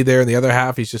wants to be there, and the other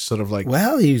half he's just sort of like.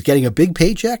 Well, he was getting a big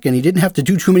paycheck, and he didn't have to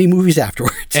do too many movies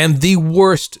afterwards. And the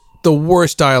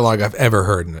worst dialogue I've ever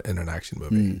heard in an action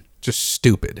movie. Just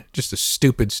stupid. Just a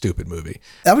stupid movie.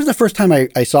 That was the first time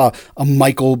I saw a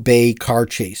Michael Bay car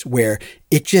chase where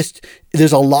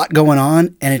there's a lot going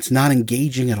on and it's not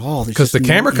engaging at all. Because the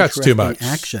camera cuts too much.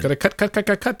 Action. Gotta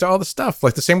cut to all the stuff.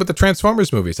 Like the same with the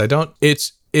Transformers movies.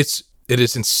 It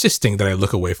is insisting that I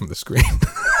look away from the screen.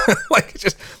 Like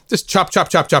just chop.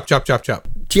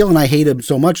 Teal and I hate him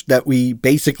so much that we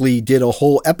basically did a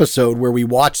whole episode where we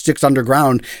watched Six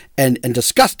Underground and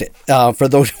discussed it for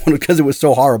those because it was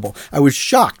so horrible. I was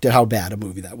shocked at how bad a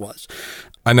movie that was.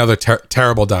 Another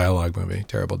terrible dialogue movie.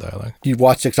 Terrible dialogue. You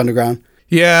watched Six Underground?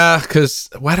 Yeah, because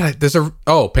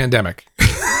pandemic.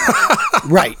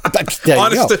 Right.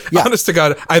 Honest to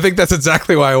God, I think that's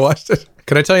exactly why I watched it.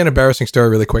 Can I tell you an embarrassing story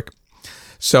really quick?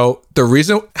 So the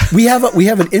reason we have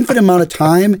an infinite amount of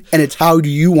time, and it's how do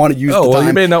you want to use the time? Oh, well,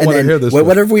 you may not want to hear this.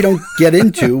 Whatever we don't get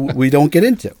into, we don't get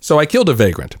into. So I killed a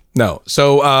vagrant. No.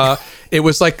 So it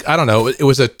was like, I don't know, it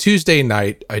was a Tuesday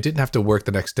night. I didn't have to work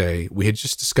the next day. We had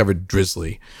just discovered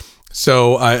Drizzly.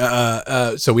 So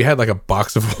so we had like a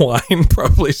box of wine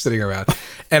probably sitting around,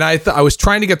 and I was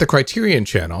trying to get the Criterion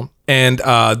channel, and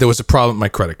there was a problem with my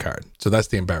credit card. So that's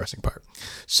the embarrassing part.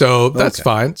 So that's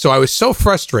fine. So I was so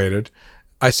frustrated.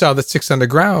 I saw that Six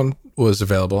Underground was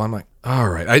available. I'm like, all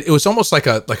right. It was almost like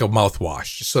a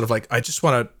mouthwash, just sort of like I just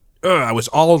want to. I was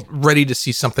all ready to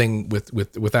see something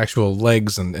with actual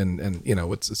legs and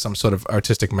with some sort of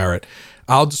artistic merit.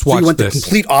 I'll just watch this. So you went the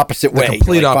complete opposite way.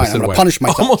 Complete opposite way. I'm gonna punish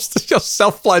myself. Almost just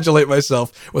self-flagellate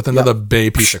myself with another Bay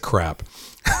piece of crap.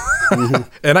 Mm-hmm.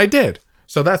 And I did.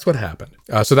 So that's what happened.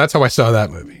 So that's how I saw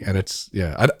that movie. And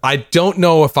I don't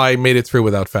know if I made it through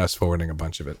without fast forwarding a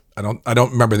bunch of it. I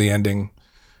don't remember the ending.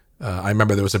 I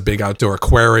remember there was a big outdoor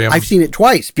aquarium. I've seen it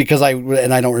twice because I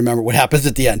don't remember what happens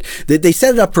at the end. They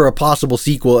set it up for a possible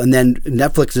sequel, and then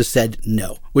Netflix has said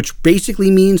no, which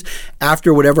basically means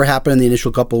after whatever happened in the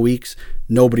initial couple of weeks,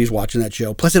 nobody's watching that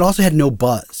show. Plus, it also had no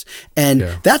buzz, and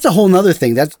that's a whole nother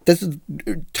thing. That's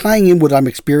tying in what I'm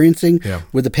experiencing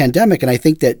with the pandemic, and I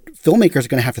think that filmmakers are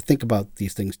going to have to think about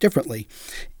these things differently.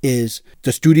 Is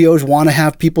the studios want to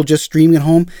have people just streaming at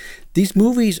home? These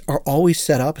movies are always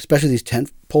set up, especially these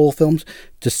tentpole films,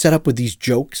 to set up with these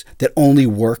jokes that only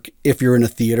work if you're in a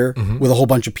theater with a whole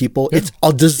bunch of people. Yeah. It's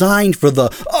all designed for the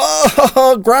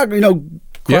crowd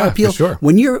appeal. For sure.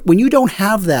 When you don't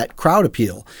have that crowd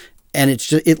appeal, and it's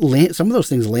just some of those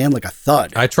things land like a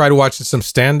thud. I tried watching some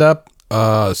stand-up.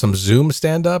 Some Zoom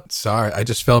stand-up. Sorry, I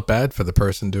just felt bad for the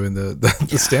person doing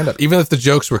the stand-up. Even if the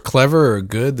jokes were clever or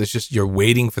good, there's just you're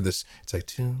waiting for this. It's like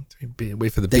 2, 3 beat.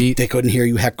 Wait for the beat. They couldn't hear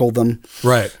you heckle them.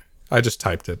 Right. I just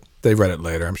typed it. They read it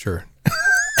later, I'm sure.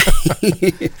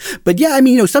 But yeah, I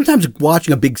mean, sometimes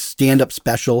watching a big stand-up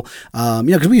special,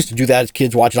 because we used to do that as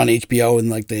kids, watch it on HBO in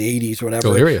like the 80s or whatever.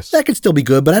 Hilarious. That could still be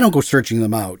good, but I don't go searching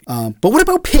them out. But what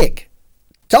about Pig?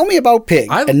 Tell me about Pig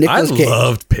and Nicolas Cage. I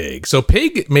loved Pig. So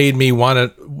Pig made me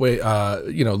want to,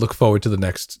 look forward to the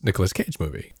next Nicolas Cage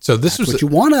movie. So this was what you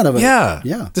want out of it.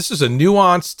 Yeah. This is a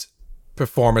nuanced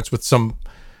performance with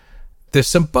there's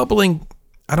some bubbling.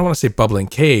 I don't want to say bubbling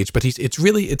Cage, but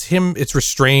it's him. It's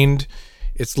restrained.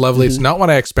 It's lovely. Mm-hmm. It's not what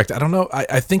I expected. I don't know.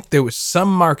 I think there was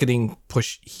some marketing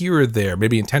push here or there,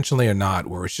 maybe intentionally or not,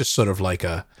 where it's just sort of like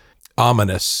a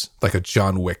ominous, like a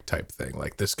John Wick type thing.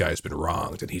 Like this guy's been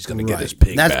wronged and he's going to get his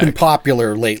pig That's back. Been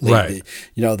popular lately. Right.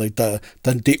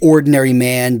 The ordinary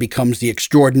man becomes the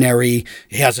extraordinary.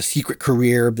 He has a secret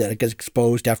career that gets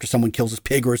exposed after someone kills his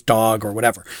pig or his dog or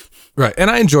whatever. Right. And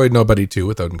I enjoyed Nobody too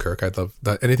with Odenkirk. I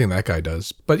love anything that guy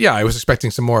does. But yeah, I was expecting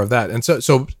some more of that. And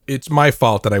so it's my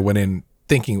fault that I went in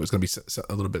thinking it was going to be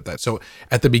a little bit that. So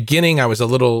at the beginning, I was a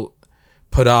little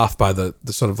put off by the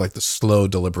sort of like the slow,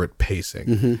 deliberate pacing.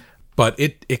 Mm-hmm. But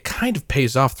it kind of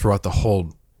pays off throughout the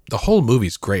whole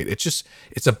movie's great.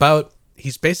 It's about,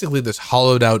 he's basically this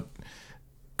hollowed out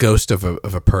ghost of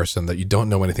a person that you don't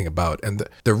know anything about. And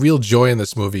the real joy in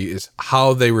this movie is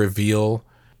how they reveal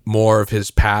more of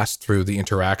his past through the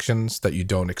interactions that you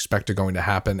don't expect are going to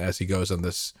happen as he goes on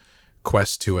this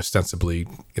quest to ostensibly,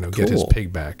 get his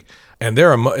pig back. And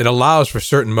it allows for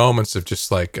certain moments of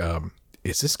just like,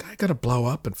 is this guy going to blow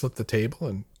up and flip the table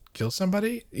and kill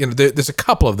somebody? There's a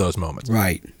couple of those moments.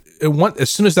 Right. as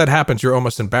soon as that happens, you're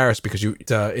almost embarrassed because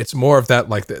it's more of that,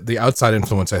 like the outside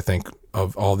influence, I think,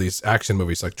 of all these action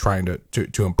movies, like trying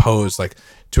to impose, like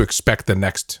to expect the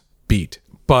next beat.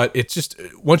 But it's just,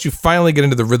 once you finally get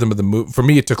into the rhythm of the movie, for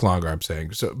me, it took longer, I'm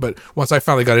saying. So, but once I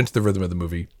finally got into the rhythm of the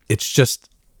movie, it's just,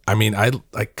 I mean, I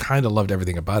kind of loved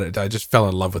everything about it. I just fell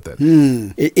in love with it.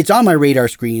 It's on my radar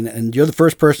screen, and you're the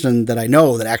first person that I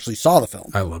know that actually saw the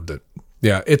film. I loved it.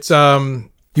 Yeah, it's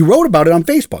You wrote about it on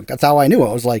Facebook. That's how I knew.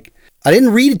 I was like, I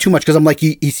didn't read it too much because I'm like,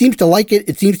 he seems to like it.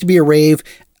 It seems to be a rave.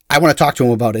 I want to talk to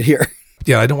him about it here.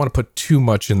 Yeah, I don't want to put too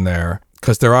much in there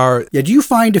because there are. Yeah, do you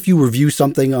find if you review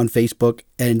something on Facebook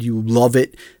and you love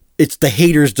it, it's the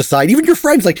haters decide, even your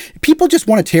friends, like people just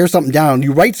want to tear something down.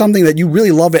 You write something that you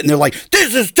really love it and they're like,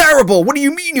 this is terrible. What do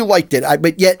you mean you liked it?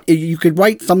 But yet you could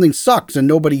write something sucks and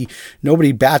nobody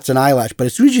bats an eyelash. But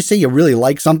as soon as you say you really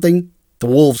like something, the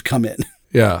wolves come in.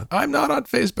 Yeah, I'm not on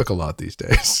Facebook a lot these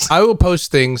days. I will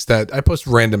post things I post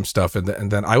random stuff and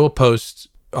then I will post.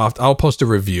 I'll post a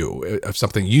review of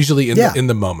something, usually in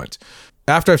the moment.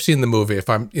 After I've seen the movie, if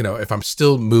I'm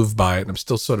still moved by it and I'm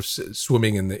still sort of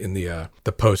swimming in the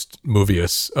post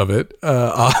movieus of it,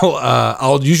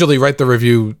 I'll usually write the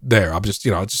review there. I'll just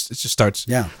it just starts.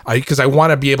 Yeah. Because I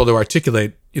want to be able to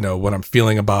articulate what I'm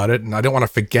feeling about it, and I don't want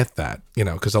to forget that.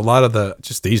 Because a lot of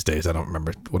just these days I don't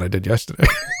remember what I did yesterday.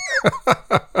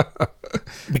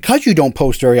 Because you don't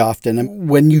post very often, and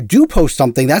when you do post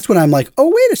something, that's when I'm like, oh,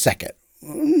 wait a second.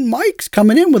 Mike's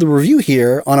coming in with a review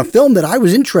here on a film that I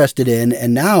was interested in,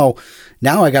 and now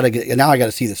I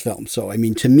gotta see this film. So I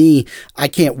mean, to me, I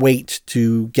can't wait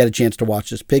to get a chance to watch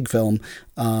this Pig film.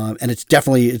 And it's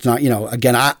not,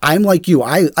 again, I'm like you.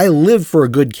 I live for a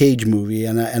good Cage movie,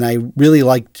 and I really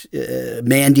liked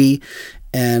Mandy,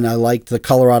 and I liked the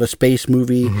Colorado Space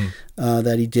movie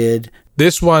that he did.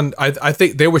 This one, I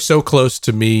think they were so close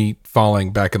to me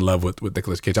falling back in love with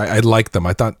Nicolas Cage. I liked them.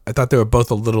 I thought they were both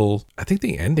a little. I think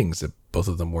the endings of both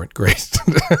of them weren't great,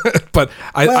 but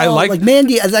I like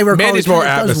Mandy. As I recall, Mandy's more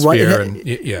atmosphere,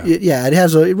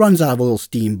 it runs out of a little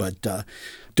steam, but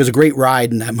there's a great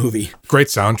ride in that movie. Great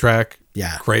soundtrack.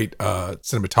 Yeah, great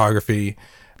cinematography.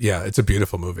 Yeah, it's a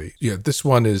beautiful movie. Yeah, this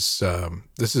one is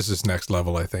this is his next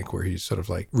level, I think, where he's sort of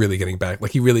like really getting back.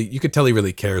 Like you could tell he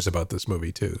really cares about this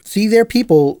movie too. See, there are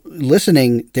people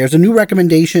listening. There's a new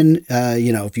recommendation.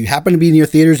 If you happen to be in your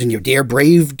theaters and you're dare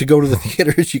brave to go to the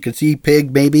theaters, you can see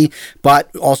Pig maybe,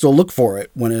 but also look for it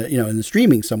when in the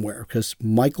streaming somewhere, because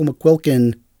Michael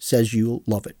McQuilkin says you'll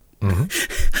love it.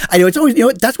 I know it's always,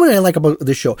 that's what I like about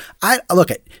this show.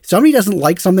 If somebody doesn't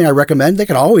like something I recommend, they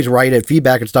can always write at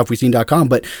feedback@stuffwe'veseen.com,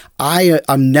 but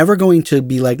I'm never going to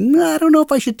be like, I don't know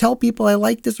if I should tell people I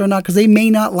like this or not, because they may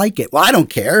not like it. Well, I don't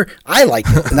care. I like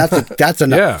it, and that's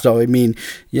enough. Yeah. So, I mean,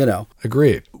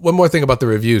 Agreed. One more thing about the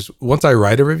reviews. Once I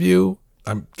write a review,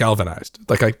 I'm galvanized.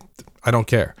 Like I don't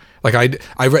care. Like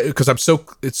I read, because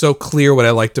it's so clear what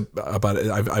I liked about it.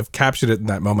 I've captured it in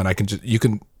that moment. You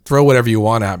can throw whatever you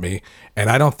want at me, and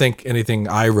I don't think anything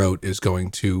I wrote is going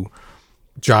to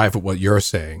jive with what you're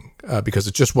saying, because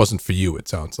it just wasn't for you, it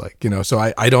sounds like, so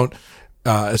I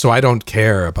don't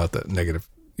care about the negative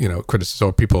criticism,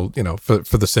 or people,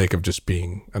 for the sake of just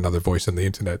being another voice on the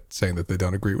internet saying that they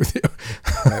don't agree with you.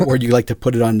 Or you like to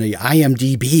put it on the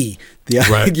IMDb.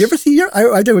 Right. You ever see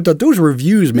those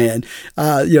reviews, man?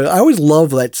 I always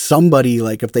love that somebody,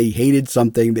 like, if they hated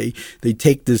something, they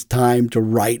take this time to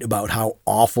write about how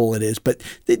awful it is, but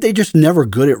they're just never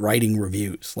good at writing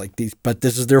reviews like these. But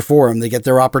this is their forum; they get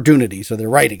their opportunity, so they're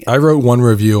writing it. I wrote one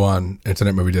review on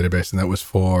Internet Movie Database, and that was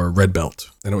for Red Belt,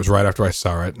 and it was right after I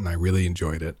saw it, and I really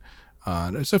enjoyed it.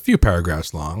 It's a few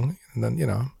paragraphs long, and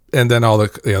then all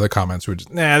the other comments were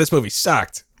just, this movie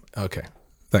sucked. Okay,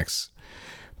 thanks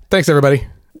everybody.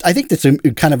 I think that's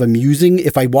kind of amusing.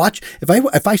 If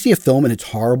I see a film and it's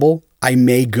horrible, I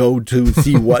may go to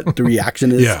see what the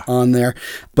reaction is on there.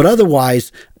 But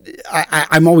otherwise,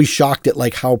 I'm always shocked at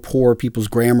like how poor people's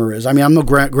grammar is. I mean, I'm no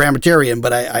grammatarian,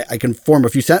 but I can form a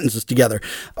few sentences together.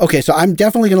 Okay, so I'm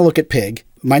definitely going to look at Pig.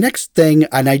 My next thing,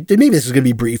 and maybe this is going to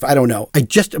be brief, I don't know. I'm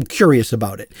curious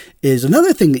about it, is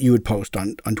another thing that you would post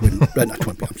on Twin, not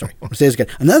Twin, I'm sorry. I'll say this again.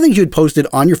 Another thing you had posted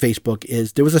on your Facebook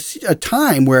is there was a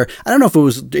time where, I don't know if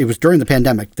it was during the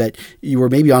pandemic, that you were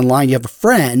maybe online, you have a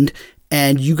friend,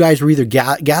 and you guys were either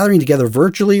gathering together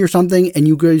virtually or something, and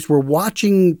you guys were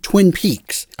watching Twin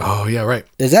Peaks. Oh, yeah, right.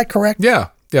 Is that correct? Yeah.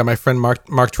 Yeah, my friend Mark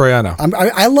Troiano.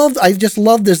 I just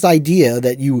love this idea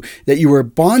that you were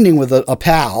bonding with a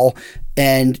pal,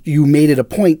 and you made it a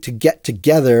point to get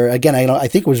together. Again, I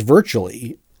think it was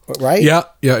virtually, right?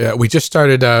 Yeah. We just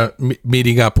started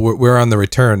meeting up. We're on the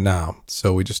return now,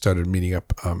 so we just started meeting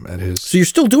up at his. So you're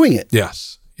still doing it?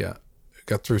 Yes. Yeah.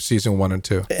 got through season 1 and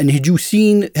 2. And had you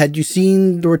seen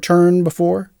The Return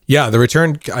before? Yeah, The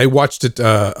Return, I watched it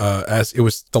as it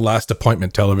was the last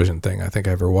appointment television thing I think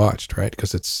I ever watched, right?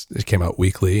 Because it came out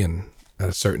weekly and at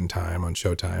a certain time on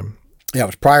Showtime. Yeah, it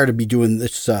was prior to me doing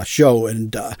this show,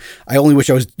 and I only wish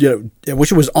I was, I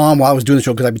wish it was on while I was doing the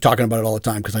show because I'd be talking about it all the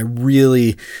time because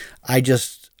I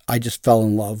just fell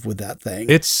in love with that thing.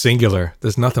 It's singular.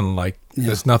 There's nothing like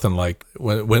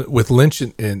when with Lynch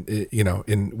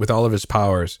with all of his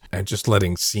powers and just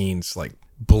letting scenes like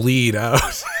bleed out,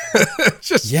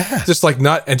 just like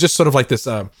not, and just sort of like this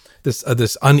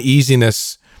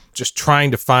uneasiness, just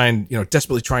trying to find,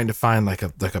 desperately trying to find like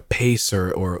a pace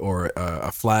or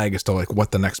a flag as to like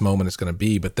what the next moment is going to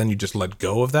be, but then you just let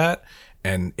go of that,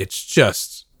 and it's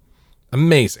just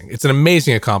amazing. It's an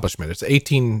amazing accomplishment. It's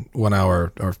 18 1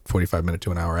 hour or 45 minute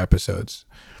to an hour episodes.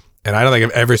 And I don't think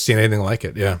I've ever seen anything like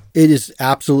it. Yeah. It is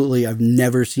absolutely, I've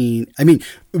never seen, I mean,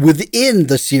 within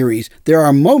the series, there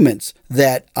are moments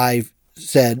that I've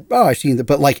said, oh, I've seen that,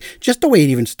 but like just the way it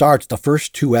even starts, the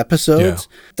first 2 episodes,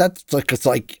 that's like, it's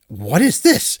like, what is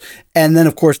this? And then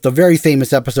of course the very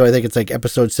famous episode, I think it's like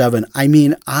episode 7. I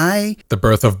mean, The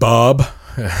Birth of Bob.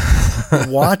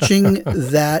 Watching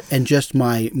that and just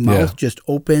my mouth just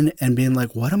open and being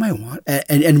like, what am I want?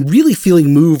 And really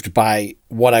feeling moved by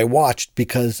what I watched,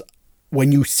 because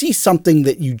when you see something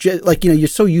that you just like, you're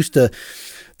so used to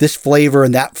this flavor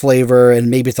and that flavor, and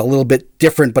maybe it's a little bit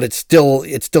different, but it's still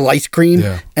ice cream.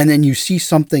 Yeah. And then you see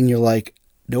something, you're like,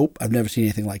 nope, I've never seen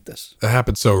anything like this. That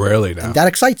happens so rarely now. And that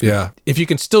excites me. Yeah. If you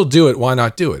can still do it, why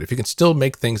not do it? If you can still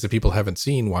make things that people haven't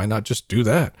seen, why not just do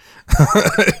that?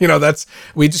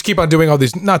 We just keep on doing all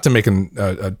these, not to make an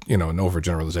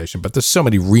overgeneralization, but there's so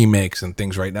many remakes and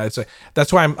things right now. It's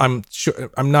that's why I'm sure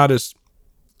I'm not as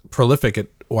prolific at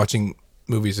watching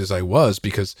movies as I was,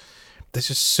 because there's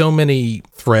just so many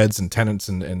threads and tenets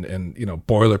and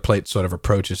boilerplate sort of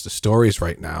approaches to stories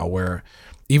right now, where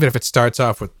even if it starts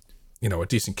off with a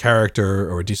decent character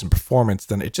or a decent performance,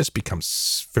 then it just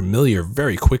becomes familiar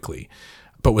very quickly.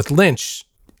 But with Lynch,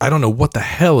 I don't know what the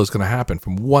hell is going to happen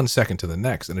from one second to the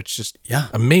next, and it's just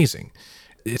amazing.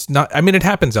 It's not, I mean, it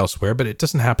happens elsewhere, but it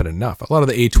doesn't happen enough. A lot of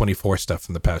the A24 stuff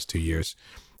in the past 2 years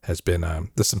has been,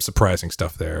 there's some surprising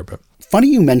stuff there. But funny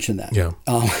you mentioned that. Yeah.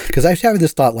 Because I was having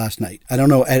this thought last night. I don't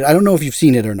know if you've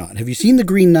seen it or not. Have you seen The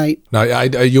Green Knight? No,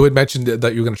 you had mentioned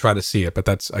that you were going to try to see it,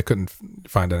 but I couldn't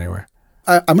find it anywhere.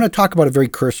 I'm going to talk about it very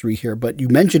cursory here, but you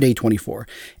mentioned A24.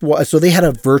 Well, so they had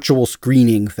a virtual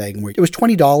screening thing where it was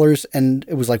 $20, and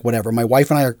it was like, whatever. My wife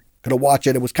and I are going to watch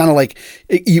it. It was kind of like,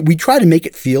 we tried to make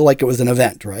it feel like it was an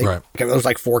event, right? Right. It was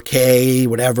like 4K,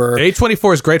 whatever.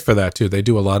 A24 is great for that too. They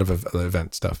do a lot of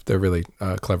event stuff. They're really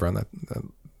clever on that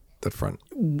front.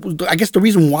 I guess the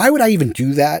reason why would I even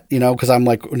do that, because I'm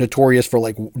like notorious for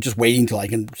like just waiting till I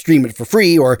can stream it for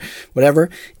free or whatever,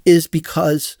 is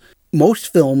because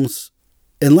most films,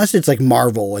 unless it's like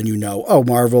Marvel and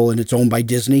Marvel and it's owned by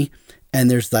Disney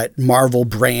and there's that Marvel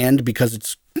brand because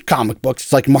it's comic books.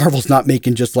 It's like Marvel's not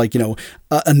making just like,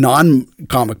 a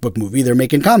non-comic book movie. They're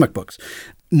making comic books.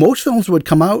 Most films would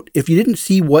come out, if you didn't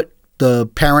see what the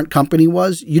parent company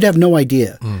was, you'd have no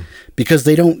idea because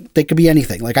they could be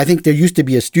anything. Like I think there used to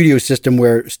be a studio system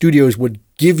where studios would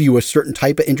give you a certain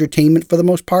type of entertainment for the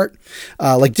most part.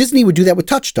 Like Disney would do that with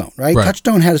Touchstone, right?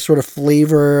 Touchstone had a sort of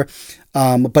flavor,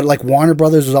 but like Warner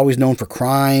Brothers was always known for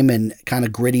crime and kind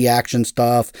of gritty action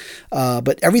stuff.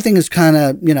 But everything is kind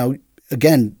of,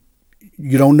 again,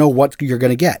 you don't know what you're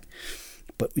going to get.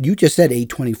 But you just said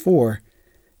A24,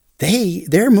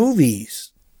 their movies,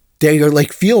 they are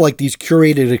like feel like these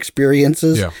curated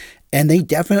experiences, and they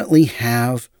definitely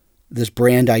have this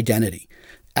brand identity.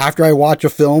 After I watch a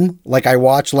film, like I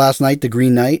watched last night, The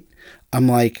Green Knight, I'm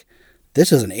like,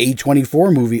 this is an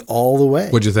A24 movie all the way.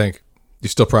 What'd you think? You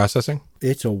still processing?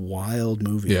 It's a wild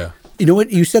movie. Yeah. You know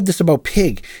what? You said this about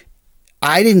Pig.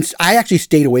 I actually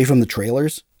stayed away from the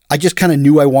trailers. I just kind of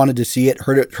knew I wanted to see it,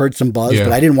 heard some buzz,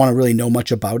 but I didn't want to really know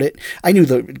much about it. I knew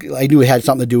it had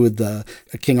something to do with the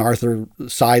King Arthur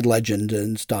side legend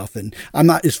and stuff, and I'm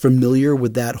not as familiar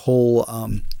with that whole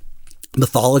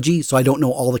mythology, so I don't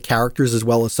know all the characters as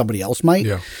well as somebody else might.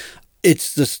 Yeah.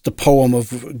 It's just the poem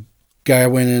of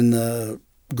Gawain and the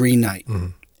Green Knight.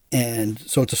 Mm-hmm. And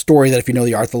so it's a story that if you know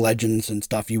the Arthur legends and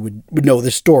stuff, you would know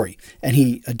this story. And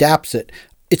he adapts it.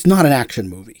 It's not an action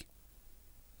movie.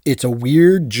 It's a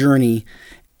weird journey,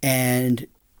 and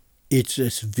it's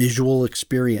this visual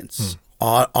experience,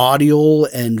 audio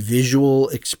and visual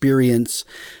experience.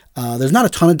 There's not a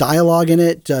ton of dialogue in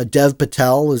it. Dev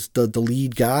Patel is the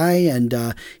lead guy, and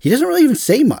he doesn't really even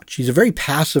say much. He's a very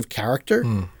passive character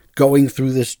going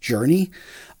through this journey.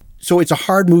 So it's a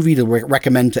hard movie to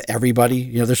recommend to everybody.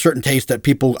 You know, there's certain tastes that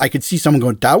people, I could see someone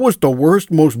going, that was the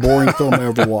worst, most boring film I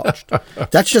ever watched.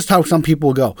 That's just how some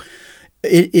people go.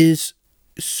 It is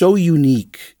so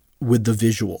unique with the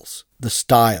visuals, the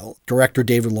style. Director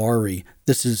David Lowery,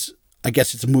 this is, I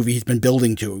guess it's a movie he's been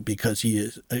building to because he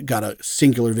has got a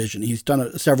singular vision. He's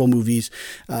done several movies.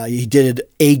 He did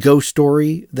A Ghost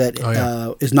Story that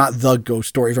is not the Ghost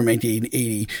Story from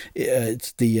 1980.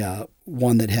 It's the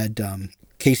one that had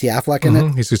Casey Affleck in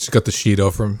it. He's just got the sheet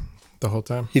over him the whole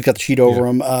time. He's got the sheet over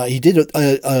him. He did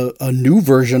a new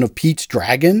version of Pete's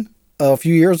Dragon a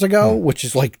few years ago, which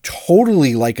is like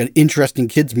totally like an interesting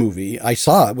kids movie. I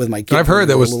saw it with my kids. I've heard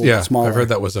that was smaller. I've heard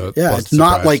that was a it's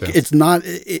not like it's not.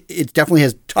 It definitely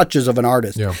has touches of an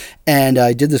artist. Yeah. And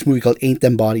I did this movie called Ain't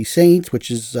Them Body Saints, which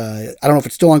is I don't know if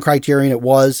it's still on Criterion. It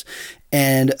was,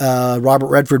 and Robert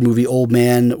Redford movie Old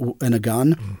Man and a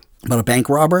Gun. About a bank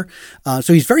robber.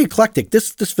 So he's very eclectic.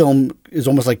 This film is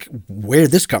almost like, where did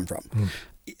this come from?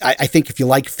 I think if you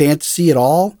like fantasy at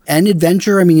all and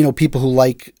adventure, I mean, you know, people who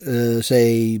like,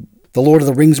 say, the Lord of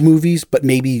the Rings movies, but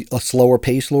maybe a slower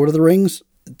pace Lord of the Rings,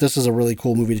 this is a really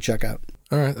cool movie to check out.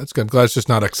 All right, that's good. I'm glad it's just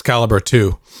not Excalibur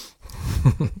 2.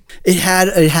 It had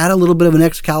a little bit of an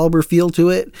Excalibur feel to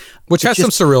it. Which has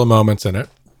some surreal moments in it.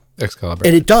 Excalibur.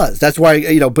 And it does. That's why,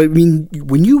 you know, but I mean,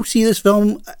 when you see this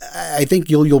film, I think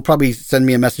you'll probably send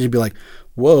me a message and be like,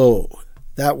 whoa,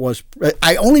 that was,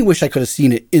 I only wish I could have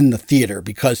seen it in the theater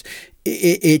because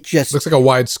it just looks like a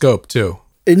wide scope too.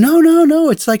 No.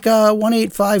 It's like a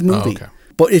 1.85 movie. Oh, okay.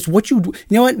 But it's what you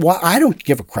know what? I don't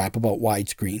give a crap about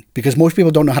widescreen because most people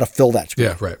don't know how to fill that screen.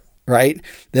 Yeah, right. Right?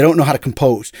 They don't know how to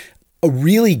compose. A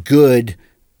really good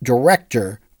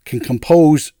director can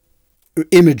compose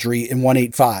imagery in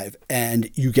 1.85 and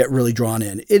you get really drawn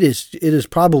in. It is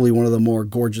probably one of the more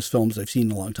gorgeous films I've seen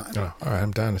in a long time. Oh, all right,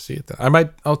 I'm down to see it then.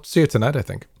 I'll see it tonight, I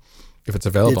think, if it's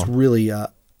available. It's really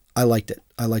I liked it.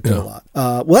 I liked it a lot.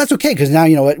 Well, that's okay because now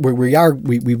you know what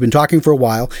we've been talking for a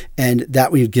while, and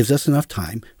that gives us enough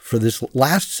time for this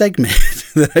last segment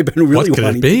that I've been really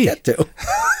wanting to get to.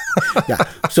 Yeah.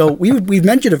 So we've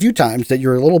mentioned a few times that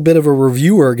you're a little bit of a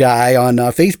reviewer guy on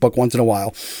Facebook once in a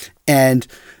while, and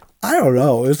I don't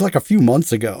know, it was like a few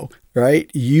months ago, right?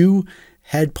 You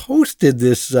had posted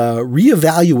this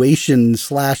reevaluation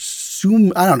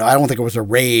 / I don't know, I don't think it was a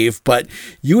rave, but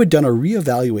you had done a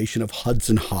reevaluation of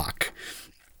Hudson Hawk,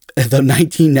 the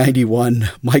 1991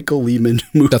 Michael Lehman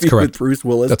movie with Bruce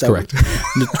Willis. That's correct.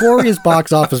 Notorious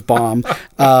box office bomb.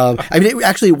 I mean,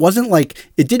 it wasn't like,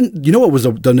 it didn't, you know what was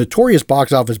the notorious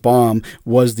box office bomb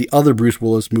was the other Bruce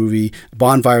Willis movie,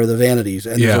 Bonfire of the Vanities.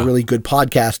 And there's a really good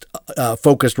podcast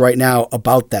focused right now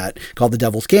about that called The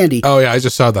Devil's Candy. Oh, yeah, I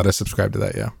just saw that. I subscribed to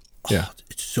that, yeah. Yeah. Oh,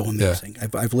 it's so amazing. Yeah.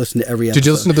 I've listened to every episode. Did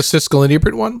you listen to the Siskel and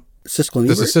Ebert one? Siskel and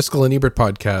Ebert? There's a Siskel and Ebert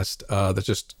podcast that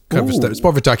just covers that. It's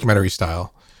more of a documentary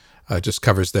style. Just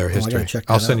covers their history.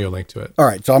 I'll send you a link to it. All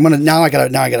right, so I'm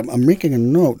I'm making a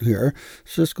note here.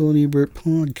 Siskel and Ebert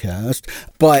podcast,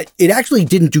 but it actually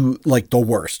didn't do like the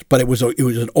worst, but it was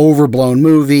an overblown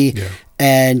movie,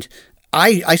 and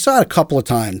I saw it a couple of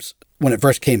times when it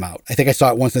first came out. I think I saw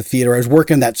it once in the theater. I was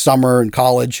working that summer in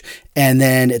college, and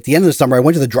then at the end of the summer, I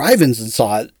went to the drive-ins and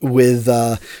saw it with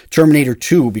Terminator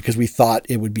 2 because we thought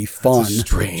it would be fun. That's a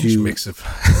strange mix of...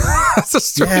 That's a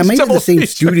strange maybe the same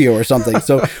studio or something.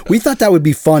 So we thought that would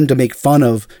be fun to make fun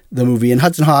of the movie. And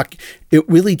Hudson Hawk, it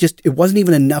really it wasn't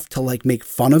even enough to like make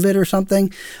fun of it or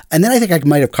something. And then I think I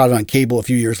might have caught it on cable a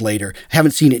few years later. I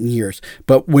haven't seen it in years.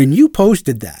 But when you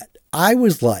posted that, I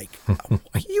was like, are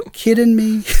you kidding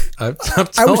me? I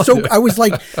was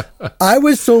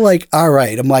so like, all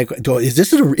right. I'm like, is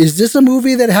this a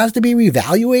movie that has to be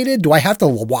reevaluated? Do I have to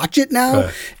watch it now?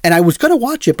 And I was going to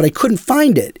watch it, but I couldn't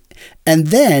find it. And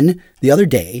then the other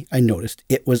day I noticed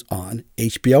it was on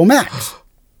HBO Max.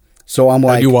 So I'm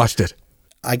like, and you watched it.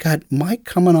 I got Mike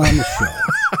coming on the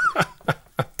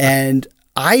show and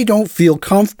I don't feel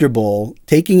comfortable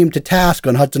taking him to task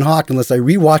on Hudson Hawk unless I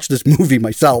rewatch this movie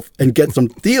myself and get some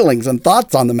feelings and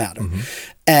thoughts on the matter. Mm-hmm.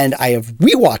 And I have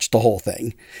rewatched the whole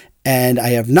thing, and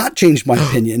I have not changed my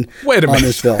opinion on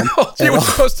this film. You were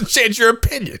supposed to change your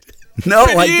opinion. No,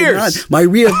 I did not. My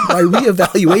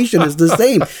reevaluation is the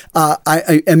same.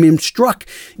 I am struck,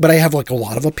 but I have like a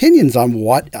lot of opinions on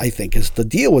what I think is the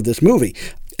deal with this movie.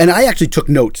 And I actually took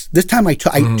notes. This time I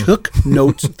took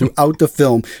notes throughout the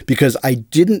film because I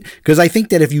think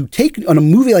that if you take, on a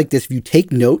movie like this, if you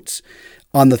take notes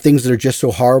on the things that are just so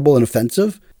horrible and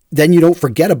offensive, then you don't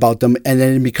forget about them, and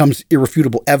then it becomes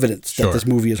irrefutable evidence that this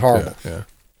movie is horrible. Yeah.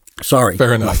 Sorry.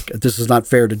 Fair enough. This is not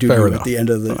fair to do at the end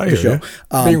of the show.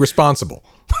 Being responsible.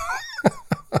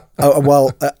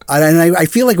 I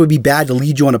feel like it would be bad to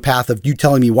lead you on a path of you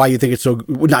telling me why you think it's so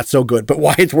not so good, but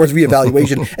why it's worth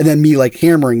reevaluation, and then me like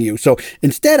hammering you. So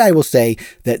instead, I will say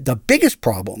that the biggest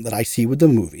problem that I see with the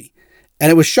movie,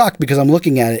 and it was shocked because I'm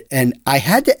looking at it, and I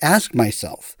had to ask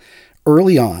myself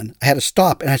early on. I had to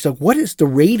stop, and I said, "What is the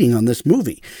rating on this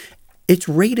movie?" It's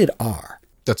rated R.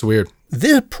 That's weird.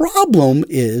 The problem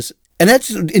is, and that's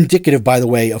indicative, by the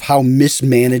way, of how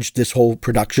mismanaged this whole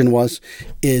production was,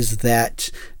 is that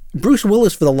Bruce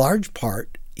Willis, for the large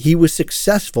part, he was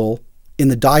successful in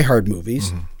the Die Hard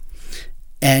movies,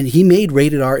 and he made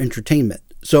rated R entertainment.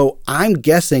 So I'm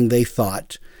guessing they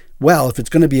thought, well, if it's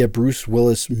going to be a Bruce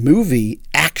Willis movie,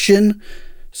 action,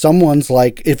 someone's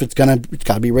like, if it's got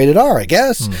to be rated R, I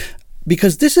guess.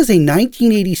 Because this is a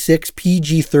 1986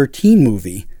 PG-13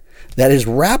 movie that is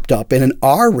wrapped up in an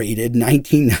R-rated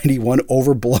 1991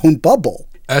 overblown bubble.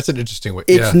 That's an interesting way.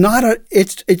 It's not a.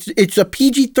 It's a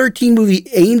PG-13 movie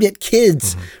aimed at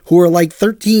kids who are like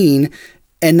 13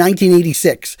 in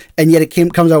 1986, and yet it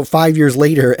comes out 5 years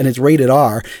later and it's rated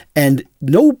R. And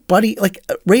nobody like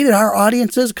rated R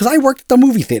audiences, because I worked at the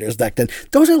movie theaters back then.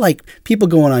 Those are like people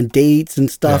going on dates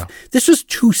and stuff. Yeah. This was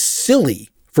too silly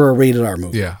for a rated R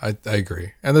movie. Yeah, I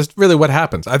agree. And that's really what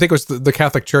happens. I think it was the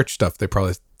Catholic Church stuff. They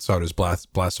probably saw it as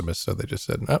blasphemous, so they just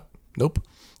said, "Oh, nope.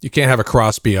 You can't have a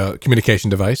cross be a communication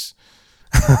device."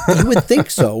 You would think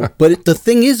so, but the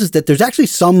thing is that there's actually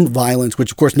some violence,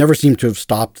 which of course never seemed to have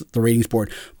stopped the ratings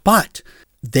board, but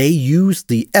they use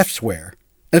the F swear.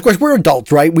 And of course, we're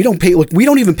adults, right? We don't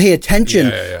even pay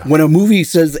attention when a movie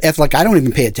says F. Like, I don't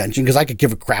even pay attention because I could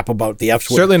give a crap about the F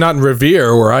swear. Certainly not in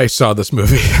Revere, where I saw this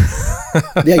movie.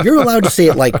 Yeah, you're allowed to say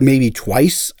it like maybe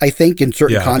twice, I think, in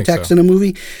certain contexts in a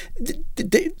movie.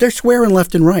 They're swearing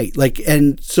left and right.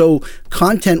 And so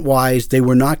content-wise, they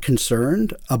were not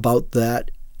concerned about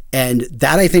that. And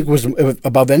that, I think, was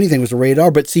above anything was a rated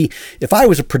R. But see, if I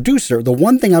was a producer, the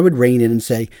one thing I would rein in and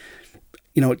say,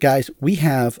 you know what, guys, we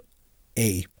have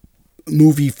a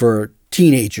movie for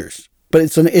teenagers, but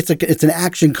it's an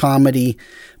action comedy,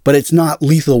 but it's not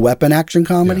Lethal Weapon action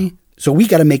comedy. Yeah. So we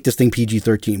got to make this thing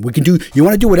PG-13. You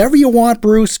want to do whatever you want,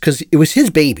 Bruce, because it was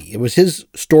his baby. It was his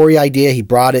story idea. He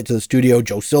brought it to the studio.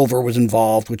 Joe Silver was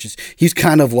involved, he's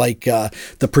kind of like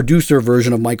the producer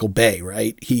version of Michael Bay,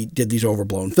 right? He did these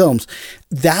overblown films.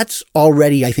 That's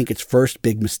already, I think, its first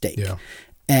big mistake. Yeah.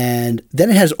 And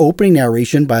then it has opening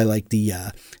narration by like the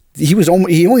he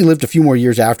only lived a few more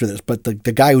years after this, but the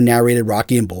guy who narrated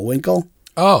Rocky and Bullwinkle.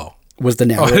 Oh. Was the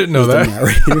narrator. I didn't know that.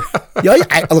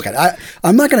 Yeah,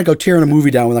 I'm not going to go tearing a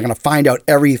movie down when I'm going to find out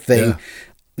everything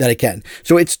that I can.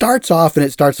 So it starts off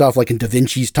like in Da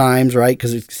Vinci's times, right?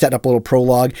 Because it's set up a little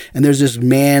prologue, and there's this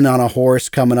man on a horse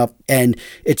coming up, and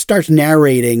it starts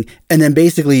narrating, and then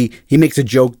basically he makes a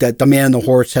joke that the man on the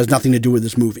horse has nothing to do with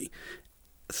this movie.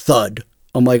 Thud.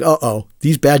 I'm like,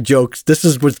 these bad jokes, this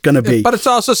is what's going to be. But it's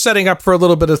also setting up for a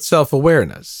little bit of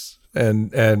self-awareness.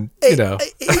 And you know.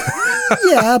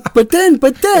 Yeah, but then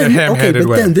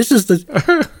this is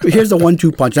here's the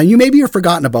 1-2 punch. Now you're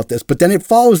forgotten about this, but then it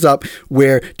follows up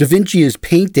where Da Vinci is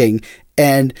painting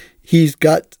and he's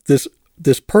got this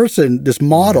person, this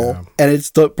model, and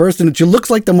it's the person, she looks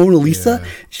like the Mona Lisa. Yeah.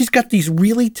 She's got these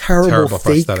really terrible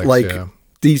fake, like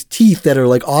these teeth that are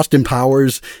like Austin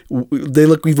Powers. They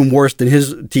look even worse than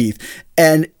his teeth.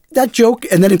 And that joke,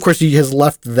 and then of course he has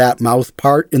left that mouth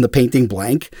part in the painting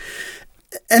blank.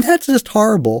 And that's just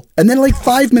horrible. And then like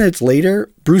 5 minutes later,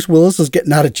 Bruce Willis is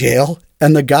getting out of jail,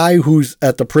 and the guy who's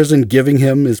at the prison giving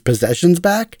him his possessions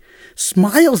back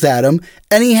smiles at him,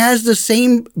 and he has the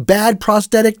same bad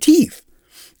prosthetic teeth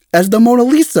as the Mona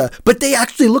Lisa. But they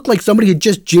actually look like somebody had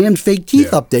just jammed fake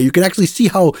teeth up there. You can actually see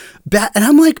how bad. And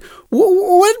I'm like,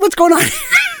 what's going on here?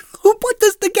 Who put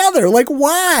this together? Like,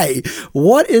 why?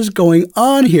 What is going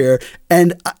on here?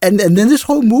 And then this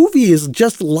whole movie is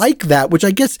just like that, which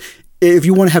I guess if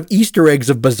you want to have Easter eggs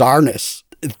of bizarreness,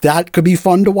 that could be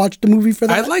fun to watch the movie for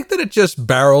that. I like that it just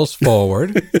barrels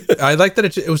forward. I like that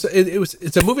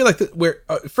it's a movie like that where,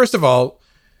 first of all,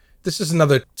 this is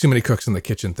another too many cooks in the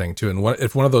kitchen thing too. And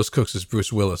if one of those cooks is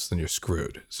Bruce Willis, then you're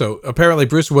screwed. So apparently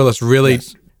Bruce Willis really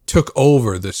took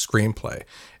over this screenplay.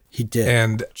 He did.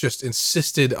 And just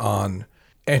insisted on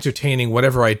entertaining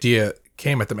whatever idea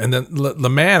came at them. And then Le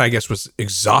Man, I guess, was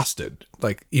exhausted,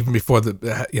 like even before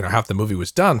half the movie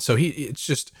was done. So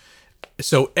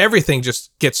so everything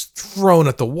just gets thrown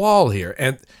at the wall here.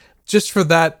 And just for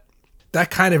that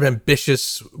kind of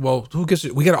ambitious, well, who gives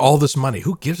it? We got all this money.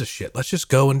 Who gives a shit? Let's just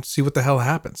go and see what the hell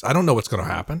happens. I don't know what's going to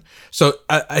happen. So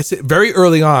I said very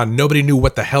early on, nobody knew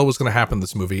what the hell was going to happen in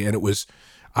this movie. And it was,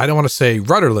 I don't want to say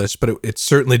rudderless, but it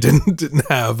certainly didn't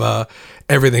have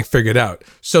everything figured out.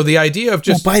 So the idea of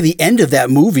just... Well, by the end of that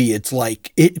movie, it's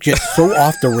like, it just so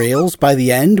off the rails by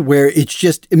the end where it's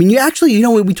just, I mean, you actually, you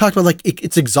know, we talked about like,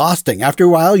 it's exhausting. After a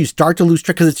while, you start to lose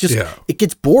track because it's just, it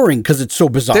gets boring because it's so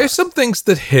bizarre. There's some things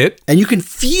that hit. And you can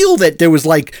feel that there was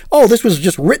like, oh, this was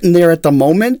just written there at the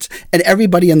moment. And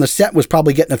everybody on the set was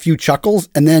probably getting a few chuckles.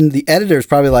 And then the editor's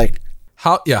probably like,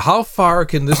 how far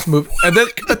can this move? And then,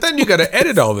 but then you got to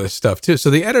edit all this stuff too. So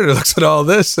the editor looks at all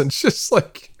this and it's just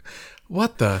like,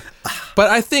 what the? But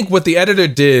I think what the editor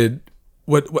did,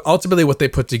 what ultimately what they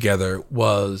put together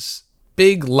was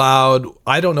big, loud,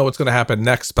 I don't know what's going to happen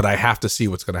next, but I have to see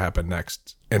what's going to happen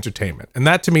next entertainment. And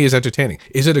that to me is entertaining.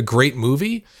 Is it a great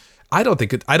movie? I don't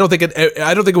think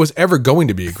it was ever going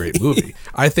to be a great movie.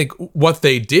 I think what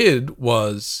they did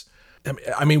was,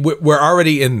 I mean, we're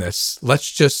already in this.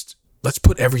 Let's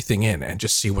put everything in and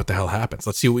just see what the hell happens.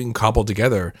 Let's see what we can cobble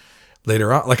together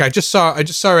later on. Like I just saw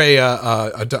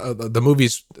the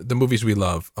movies we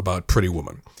love about Pretty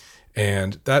Woman,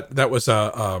 and that was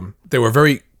they were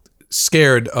very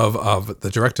scared of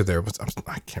the director there.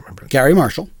 I can't remember. Gary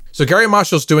Marshall. So Gary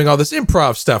Marshall's doing all this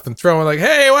improv stuff and throwing like,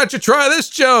 "Hey, why don't you try this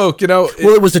joke?" You know.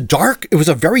 Well, it was a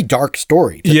very dark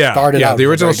story. The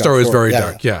original story was very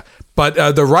dark. Yeah. But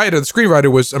the screenwriter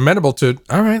was amenable to,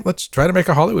 all right, let's try to make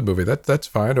a Hollywood movie. That's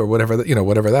fine, or whatever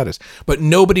that is. But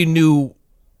nobody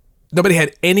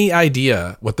had any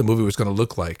idea what the movie was going to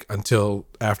look like until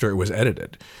after it was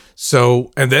edited.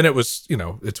 So, and then it was,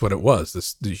 it's what it was.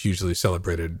 This hugely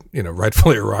celebrated,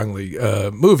 rightfully or wrongly,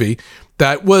 movie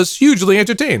that was hugely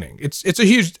entertaining. It's a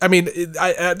huge. I mean,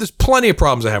 there's plenty of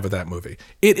problems I have with that movie.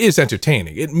 It is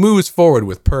entertaining. It moves forward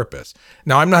with purpose.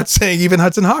 Now, I'm not saying even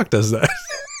Hudson Hawk does that.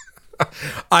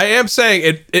 I am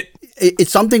saying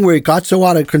it's something where it got so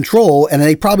out of control, and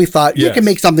they probably thought you can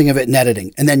make something of it in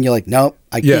editing, and then you're like, nope,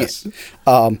 I can't. Yes.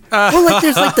 Well, like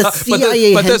there's like the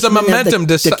CIA, but there's a momentum.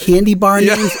 The candy bar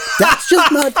names. That's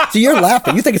just not. So you're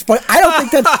laughing. You think it's funny? I don't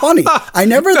think that's funny. I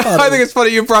never thought. I think it's funny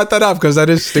you brought that up because that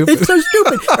is stupid. It's so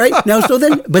stupid, right? Now,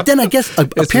 but then I guess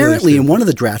apparently in one of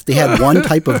the drafts they had one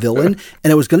type of villain,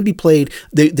 and it was going to be played.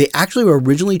 They actually were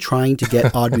originally trying to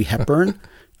get Audrey Hepburn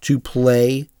to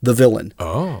play the villain.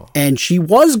 Oh. And she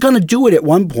was going to do it at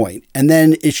one point, and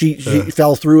then she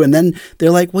fell through, and then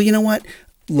they're like, well, you know what?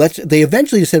 They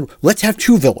eventually said, let's have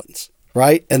two villains,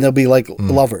 right? And they'll be like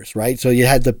lovers, right? So you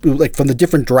had from the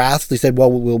different drafts, they said,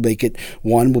 well, we'll make it,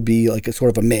 one will be like a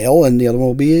sort of a male, and the other one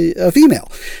will be a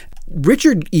female.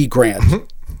 Richard E. Grant.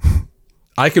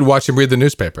 I could watch him read the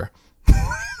newspaper.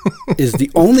 is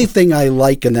the only thing I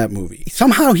like in that movie.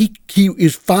 Somehow he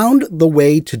has found the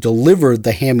way to deliver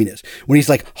the hamminess when he's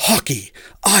like, Hawkeye,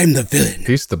 I'm the villain.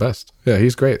 He's the best. Yeah,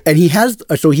 he's great. And he has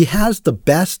the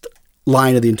best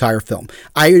line of the entire film.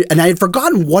 I had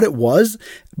forgotten what it was,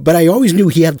 but I always knew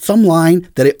he had some line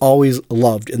that I always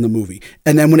loved in the movie.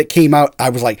 And then when it came out, I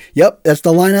was like, yep, that's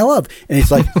the line I love. And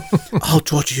it's like, I'll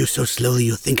torture you so slowly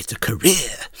you'll think it's a career.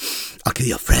 I'll kill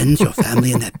your friends, your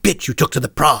family, and that bitch you took to the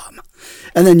prom.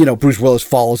 And then, Bruce Willis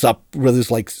follows up with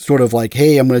this sort of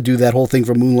hey, I'm going to do that whole thing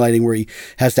from Moonlighting where he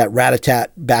has that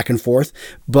rat-a-tat back and forth.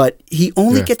 But he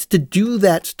only gets to do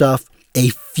that stuff a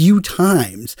few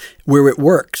times where it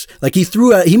works. Like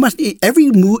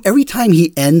every time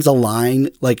he ends a line,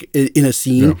 like in a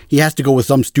scene, he has to go with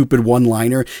some stupid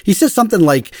one-liner. He says something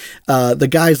like, the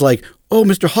guy's like, oh,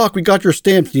 Mr. Hawk, we got your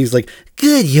stamps. And he's like,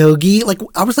 good, Yogi.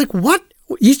 I was like, what?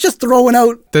 He's just throwing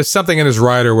out. There's something in his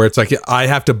rider where it's like, I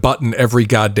have to button every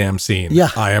goddamn scene. Yeah.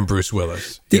 I am Bruce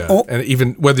Willis. And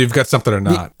even whether you've got something or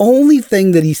not. The only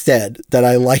thing that he said that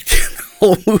I liked in the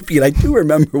whole movie, and I do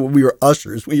remember when we were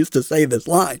ushers, we used to say this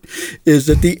line, is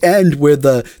at the end where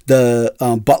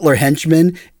the butler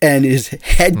henchman and his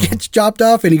head gets chopped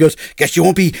off and he goes, guess you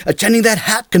won't be attending that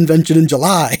hat convention in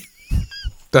July.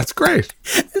 That's great.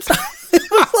 It's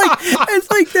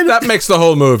like that makes the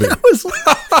whole movie. That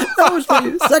was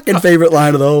my second favorite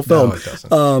line of the whole film. No, it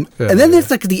doesn't. And then there's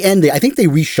the end. I think they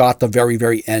reshot the very,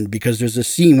 very end because there's a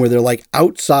scene where they're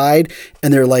outside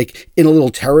and they're in a little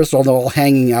terrace, all they're all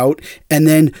hanging out, and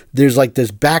then there's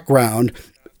this background,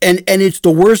 and it's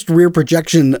the worst rear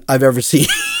projection I've ever seen.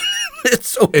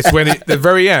 It's when the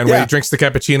very end when he drinks the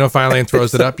cappuccino finally and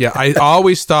throws it up. Yeah, I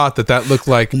always thought that looked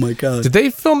like. Oh my god! Did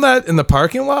they film that in the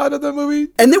parking lot of the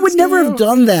movie? And they would never have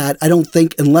done that, I don't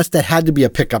think, unless that had to be a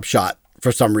pickup shot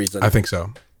for some reason. I think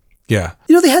so. Yeah.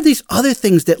 They had these other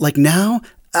things that now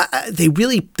they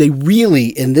really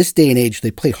in this day and age they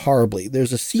play horribly.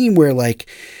 There's a scene where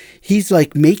he's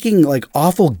like making like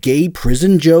awful gay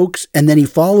prison jokes, and then he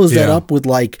follows that up with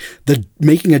like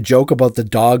making a joke about the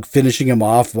dog finishing him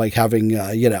off, like having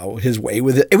his way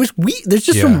with it. It was weird. There's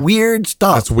just some weird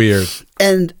stuff. That's weird.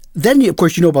 And then of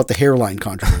course you know about the hairline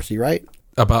controversy, right?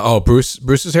 About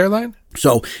Bruce's hairline?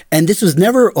 So, and this was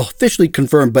never officially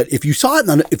confirmed, but if you saw it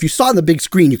on the big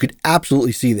screen, you could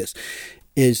absolutely see this.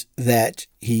 Is that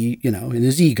he, in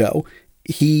his ego,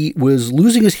 he was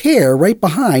losing his hair right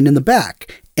behind in the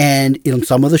back. And in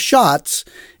some of the shots,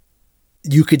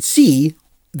 you could see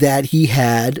that he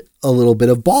had a little bit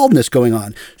of baldness going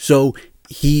on. So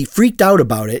he freaked out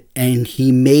about it, and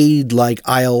he made like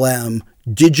ILM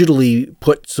digitally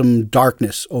put some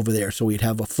darkness over there so he'd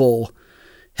have a full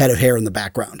head of hair in the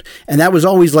background. And that was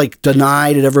always like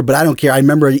denied and ever, but I don't care. I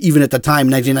remember even at the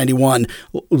time, 1991,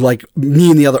 like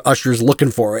me and the other ushers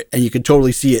looking for it, and you could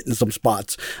totally see it in some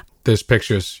spots. There's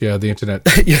pictures. Yeah, the internet.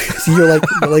 So you're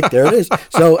like, there it is.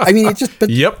 So, I mean,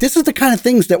 this is the kind of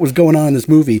things that was going on in this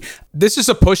movie. This is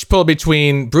a push-pull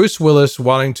between Bruce Willis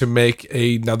wanting to make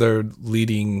another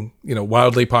leading,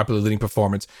 wildly popular leading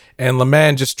performance, and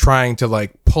LeMans just trying to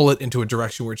like pull it into a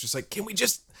direction where it's just like,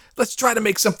 let's try to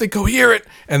make something coherent.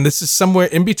 And this is somewhere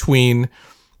in between,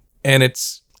 and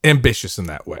it's ambitious in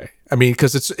that way. I mean,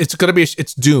 because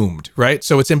it's doomed, right?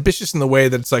 So it's ambitious in the way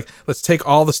that it's like, let's take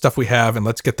all the stuff we have and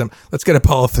let's get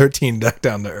Apollo 13 back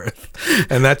down to Earth.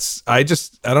 And that's, I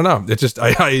don't know. It just,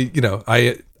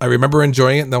 I remember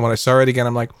enjoying it. And then when I saw it again,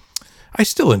 I'm like, I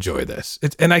still enjoy this.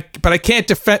 But I can't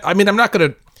defend, I mean, I'm not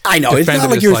going to, I know, it's not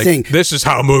like you're saying this is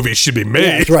how movies should be made.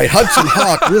 Yeah, that's right. Hudson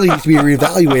Hawk really needs to be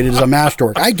reevaluated as a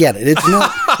masterwork. I get it. It's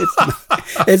not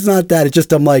that. It's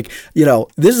just I'm like,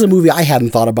 this is a movie I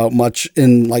hadn't thought about much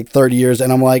in like 30 years,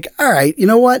 and I'm like, all right, you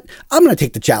know what? I'm going to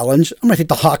take the challenge. I'm going to take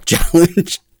the Hawk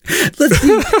challenge. Let's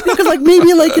see, because like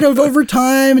maybe like over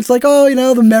time it's like, oh,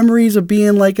 the memories of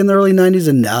being like in the early 90s,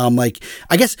 and now I'm like,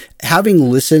 I guess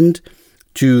having listened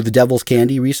to The Devil's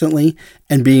Candy recently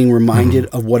and being reminded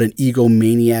of what an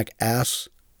egomaniac ass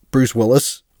Bruce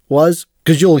Willis was,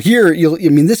 because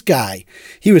this guy,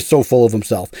 he was so full of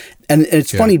himself. And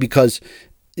it's funny because,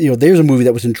 there's a movie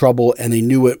that was in trouble and they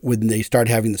knew it when they started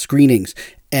having the screenings,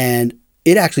 and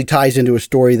it actually ties into a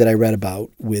story that I read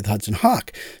about with Hudson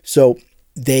Hawk. So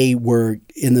they were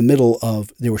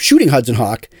they were shooting Hudson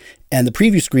Hawk, and the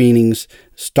preview screenings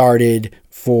started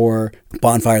for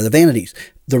Bonfire of the Vanities.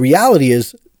 The reality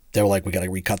is, they were like, we got to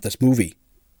recut this movie.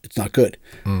 It's not good.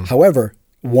 However,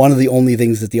 one of the only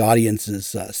things that the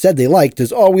audiences said they liked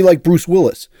is, we like Bruce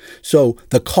Willis. So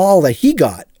the call that he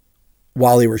got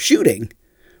while they were shooting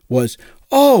was,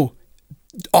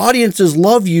 audiences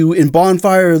love you in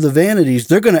Bonfire of the Vanities.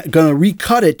 They're gonna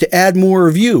recut it to add more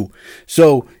of you.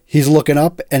 So he's looking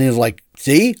up and he's like,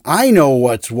 see, I know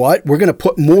what's what. We're going to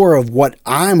put more of what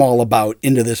I'm all about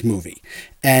into this movie.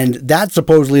 And that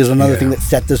supposedly is another thing that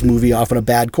set this movie off on a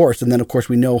bad course. And then, of course,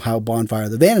 we know how Bonfire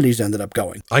of the Vanities ended up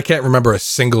going. I can't remember a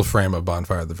single frame of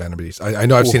Bonfire of the Vanities. I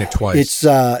know I've seen it twice.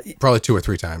 It's probably 2 or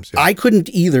 3 times. Yeah. I couldn't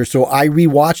either. So I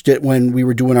rewatched it when we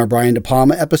were doing our Brian De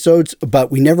Palma episodes,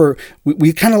 but we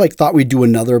kind of like thought we'd do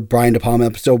another Brian De Palma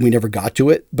episode. We never got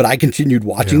to it, but I continued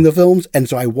watching the films. And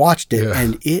so I watched it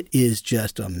and it is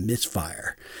just a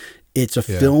misfire. It's a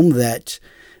film that,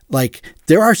 like,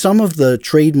 there are some of the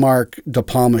trademark De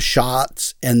Palma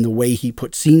shots and the way he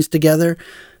puts scenes together,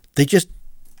 they just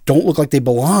don't look like they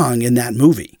belong in that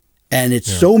movie. And it's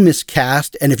so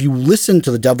miscast. And if you listen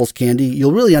to The Devil's Candy,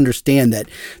 you'll really understand that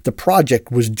the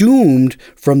project was doomed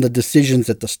from the decisions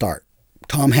at the start.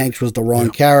 Tom Hanks was the wrong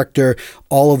character.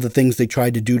 All of the things they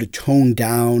tried to do to tone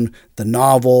down the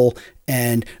novel,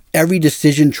 and every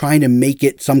decision trying to make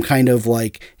it some kind of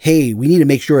like, hey, we need to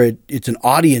make sure it's an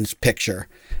audience picture,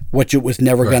 which it was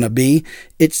never going to be.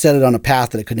 It set it on a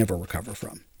path that it could never recover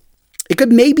from. It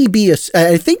could maybe be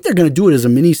I think they're going to do it as a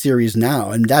miniseries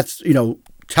now. And that's,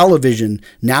 television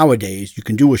nowadays, you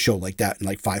can do a show like that in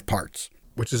like 5 parts.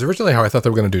 Which is originally how I thought they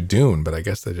were going to do Dune, but I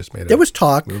guess they just made there was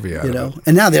talk, movie out of it.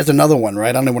 And now there's another one,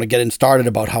 right? I don't want to get started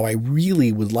about how I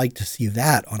really would like to see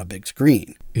that on a big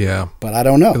screen. Yeah. But I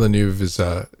don't know. Villeneuve is,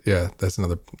 that's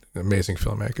another amazing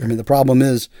filmmaker. I mean, the problem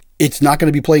is it's not going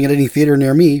to be playing at any theater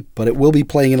near me, but it will be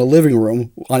playing in a living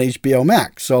room on HBO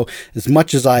Max. So as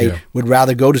much as I would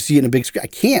rather go to see it in a big screen, I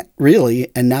can't really.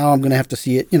 And now I'm going to have to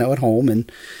see it, at home, and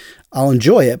I'll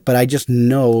enjoy it, but I just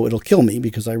know it'll kill me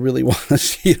because I really want to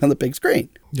see it on the big screen.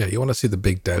 Yeah, you want to see the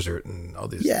big desert and all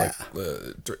these,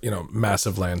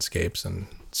 massive landscapes and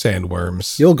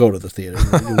sandworms. You'll go to the theater.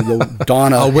 You'll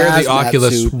don a I'll wear the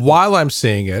Oculus suit while I'm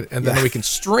seeing it, and then we can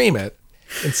stream it.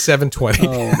 in 720.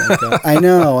 Oh my God. I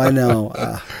know.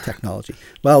 Technology.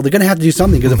 Well, they're going to have to do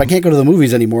something because if I can't go to the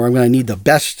movies anymore, I'm going to need the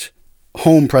best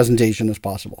home presentation as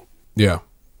possible. Yeah.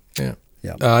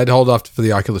 I'd hold off for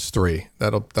the Oculus 3.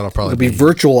 That'll probably It'll be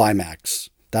virtual IMAX.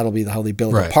 That'll be how they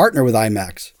build a partner with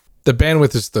IMAX. The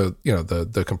bandwidth is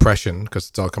the compression because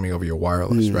it's all coming over your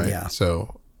wireless, right? Yeah.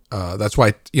 So that's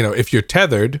why, if you're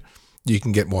tethered, you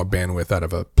can get more bandwidth out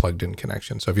of a plugged-in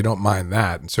connection. So if you don't mind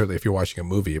that, and certainly if you're watching a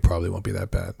movie, it probably won't be that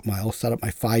bad. Well, I'll set up my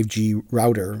 5G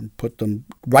router and put them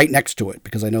right next to it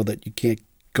because I know that you can't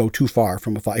go too far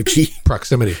from a 5G.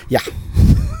 Proximity. Yeah.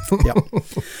 Yep.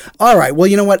 All right. Well,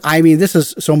 you know what? I mean, this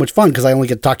is so much fun because I only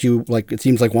get to talk to you it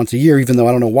seems like once a year, even though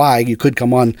I don't know why. You could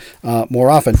come on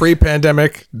more often.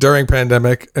 Pre-pandemic, during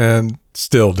pandemic, and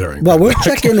still during. Well, we'll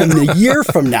check in a year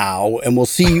from now, and we'll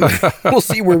see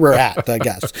where we're at. I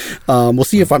guess we'll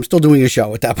see if I'm still doing a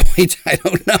show at that point. I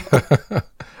don't know.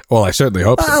 Well, I certainly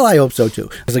hope so. Well, I hope so too.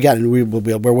 Because again,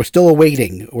 we're still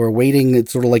awaiting. We're waiting.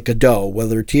 It's sort of like Godot.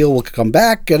 Whether Teal will come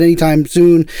back at any time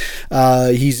soon.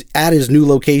 He's at his new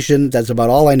location. That's about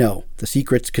all I know. The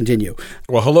secrets continue.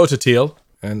 Well, hello to Teal,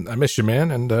 and I miss you, man.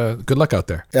 And good luck out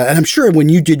there. And I'm sure when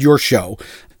you did your show,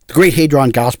 the Great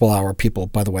Hadron Gospel Hour, people,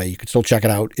 by the way, you can still check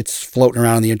it out. It's floating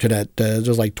around on the internet.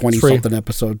 There's like 20-something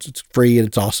episodes. It's free and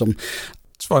it's awesome.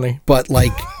 It's funny. But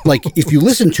like if you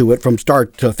listen to it from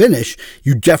start to finish,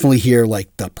 you definitely hear like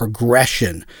the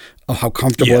progression of how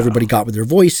comfortable everybody got with their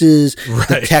voices,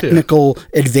 the technical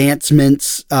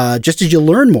advancements, just as you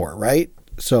learn more, right?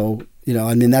 So,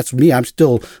 I mean, that's me. I'm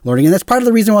still learning. And that's part of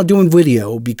the reason why I'm doing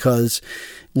video, because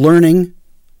learning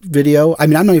video, I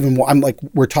mean, I'm like,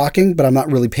 we're talking, but I'm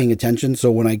not really paying attention. So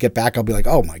when I get back, I'll be like,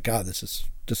 oh my God, this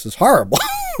is horrible.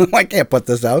 I can't put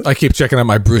this out. I keep checking out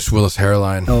my Bruce Willis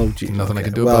hairline. Oh, gee. Nothing I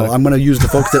can do about it. Well, I'm going to use the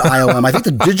folks at ILM. I think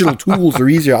the digital tools are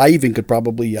easier. I even could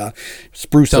probably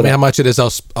spruce it up. Tell me how much it is. I'll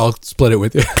split it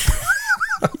with you.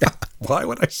 Why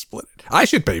would I split it? I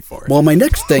should pay for it. Well, my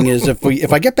next thing is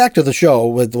if I get back to the show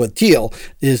with Teal,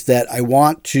 is that I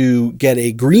want to get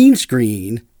a green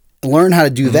screen, learn how to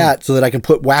do that so that I can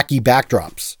put wacky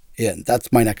backdrops in.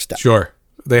 That's my next step. Sure.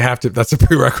 They have to. That's a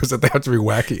prerequisite. They have to be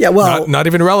wacky. Yeah, well, not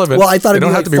even relevant. Well, I thought they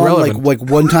don't have to be relevant. Like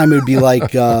one time it would be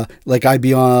like I'd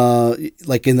be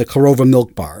like in the Korova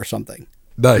Milk Bar or something.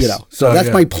 Nice. So that's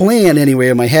my plan anyway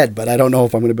in my head, but I don't know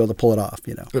if I'm going to be able to pull it off.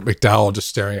 McDowell just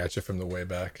staring at you from the way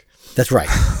back. That's right.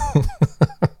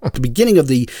 At the beginning of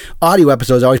the audio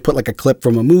episodes, I always put like a clip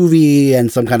from a movie and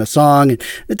some kind of song.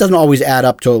 It doesn't always add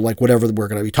up to like whatever we're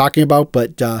going to be talking about,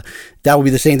 but that will be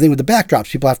the same thing with the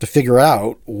backdrops. People have to figure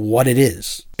out what it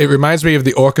is. It reminds me of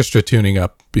the orchestra tuning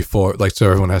up before, so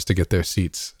everyone has to get their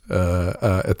seats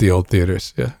at the old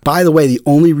theaters. Yeah. By the way, the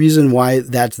only reason why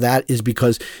that is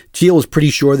because Teal was pretty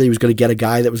sure that he was going to get a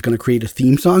guy that was going to create a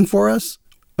theme song for us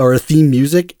or a theme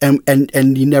music, and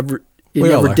he never. You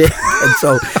never did. And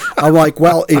so I'm like,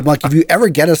 well, if you ever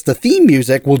get us the theme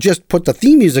music, we'll just put the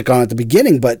theme music on at the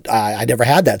beginning. But I never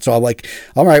had that. So I'm like,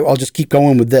 all right, I'll just keep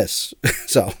going with this.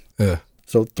 So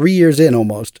 3 years in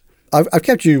almost. I've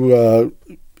kept you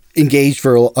engaged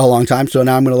for a long time. So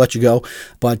now I'm going to let you go.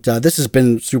 But this has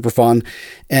been super fun.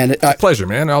 And it's a pleasure,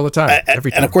 man, all the time.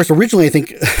 Every time. And of course, originally, I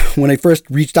think when I first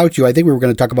reached out to you, I think we were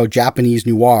going to talk about Japanese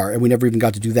noir. And we never even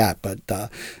got to do that. But,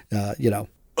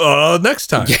 next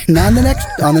time. Yeah, not on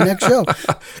the next show.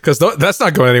 Because that's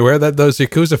not going anywhere. Those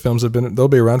Yakuza films they'll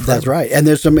be around forever. That's right. And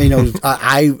there's some,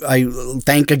 I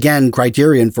thank again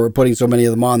Criterion for putting so many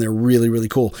of them on. They're really, really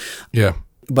cool. Yeah.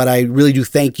 But I really do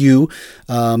thank you,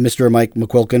 Mr. Mike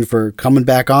McQuilkin, for coming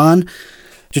back on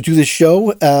to do this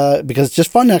show because it's just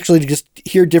fun actually to just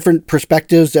hear different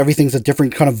perspectives. Everything's a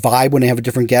different kind of vibe when I have a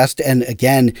different guest. And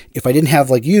again, if I didn't have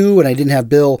like you and I didn't have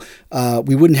Bill,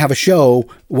 we wouldn't have a show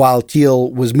while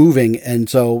Teal was moving. And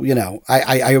so,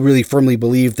 I really firmly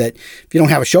believe that if you don't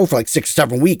have a show for like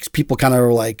 6-7 weeks, people kind of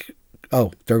are like,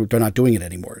 oh, they're not doing it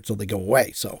anymore. So they go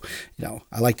away. So,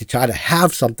 I like to try to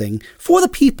have something for the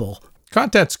people.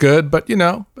 Content's good, but,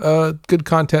 good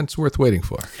content's worth waiting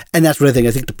for. And that's what I think.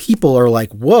 I think the people are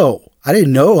like, whoa, I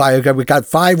didn't know. We got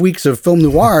 5 weeks of film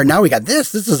noir, and now we got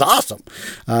this. This is awesome.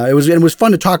 It was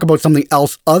fun to talk about something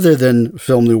else other than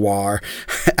film noir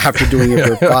after doing it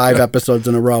for 5 episodes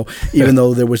in a row, even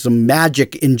though there was some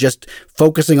magic in just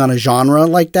focusing on a genre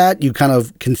like that. You kind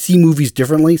of can see movies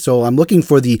differently. So I'm looking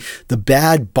for the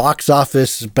bad box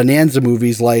office bonanza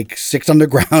movies like Six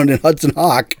Underground and Hudson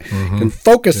Hawk and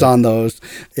focus on those.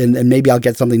 And maybe I'll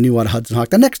get something new on Hudson Hawk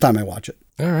the next time I watch it.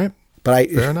 All right.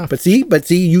 Fair enough. But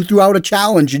see, you threw out a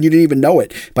challenge and you didn't even know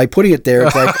it by putting it there.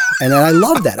 It's like, and I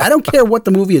love that. I don't care what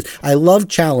the movie is. I love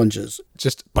challenges.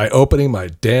 Just by opening my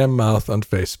damn mouth on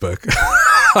Facebook.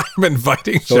 I'm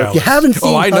inviting So if you haven't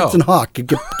seen Hudson Hawk,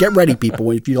 get ready,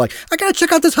 people. If you're like, I got to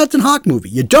check out this Hudson Hawk movie.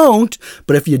 You don't,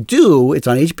 but if you do, it's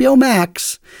on HBO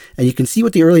Max, and you can see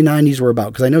what the early 90s were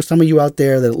about. Because I know some of you out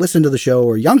there that listen to the show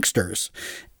are youngsters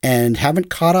and haven't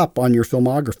caught up on your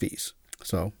filmographies.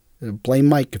 So blame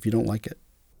Mike if you don't like it.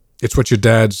 It's what your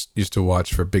dads used to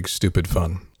watch for big, stupid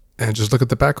fun. And just look at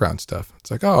the background stuff.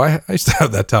 It's like, oh, I used to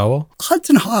have that towel.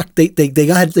 Hudson Hawk, they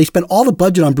spent all the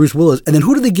budget on Bruce Willis, and then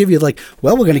who do they give you? Like,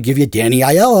 well, we're going to give you Danny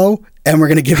Aiello, and we're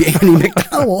going to give you Andy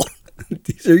McDowell.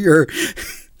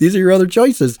 These are your other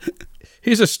choices.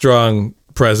 He's a strong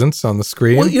presence on the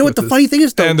screen. Well, you know what the funny thing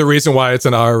is, though? And the reason why it's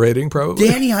an R rating, probably.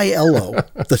 Danny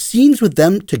Aiello, the scenes with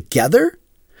them together,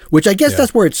 which I guess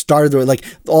that's where it started. Like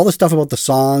all the stuff about the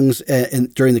songs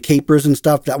and during the capers and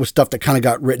stuff, that was stuff that kind of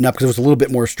got written up because it was a little bit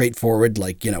more straightforward,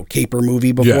 like, caper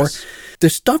movie before. Yes. The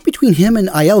stuff between him and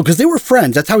Aiello, because they were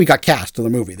friends. That's how he got cast in the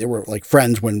movie. They were like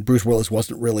friends when Bruce Willis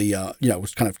wasn't really,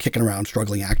 was kind of kicking around,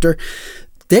 struggling actor.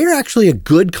 They're actually a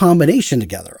good combination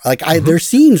together. Like their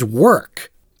scenes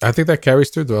work. I think that carries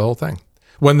through the whole thing.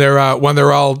 When they're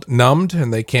all numbed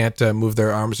and they can't move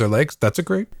their arms or legs, that's a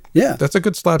good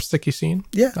slapsticky scene.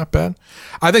 Yeah. Not bad.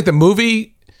 I think the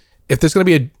movie, if there's going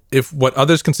to be if what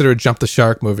others consider a jump the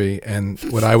shark movie and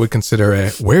what I would consider a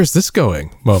where's this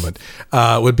going moment,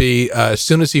 would be as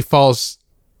soon as he falls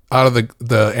out of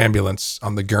the ambulance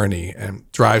on the gurney and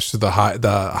drives to the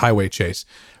highway chase.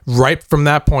 Right from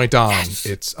that point on,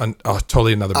 it's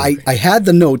totally another movie. I had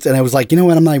the notes and I was like, you know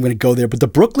what, I'm not even going to go there. But the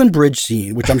Brooklyn Bridge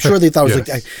scene, which I'm sure they thought was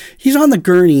like, he's on the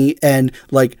gurney and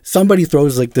like somebody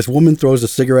throws, like this woman throws a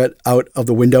cigarette out of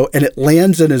the window and it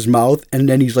lands in his mouth. And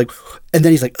then he's like,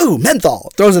 ooh,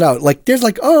 menthol, throws it out. Like there's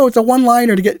like, oh, it's a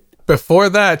one-liner to get. Before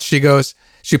that, she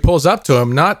pulls up to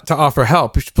him, not to offer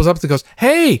help. She pulls up and goes,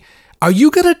 hey, are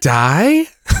you going to die?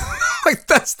 Like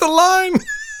that's the line.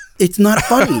 It's not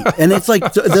funny. And it's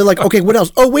like, they're like, okay, what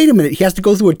else? Oh, wait a minute. He has to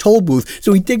go through a toll booth.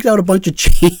 So he digs out a bunch of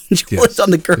change, puts on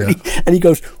the gurney, and he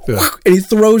goes, and he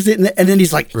throws it, and then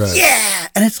he's like, yeah.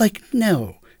 And it's like,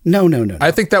 no. I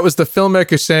think that was the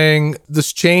filmmaker saying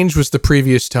this change was the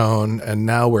previous tone, and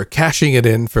now we're cashing it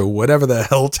in for whatever the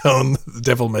hell tone the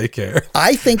devil may care.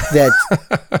 I think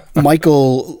that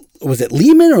Michael, was it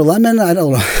Lehman or Lemon? I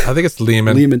don't know. I think it's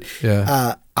Lehman.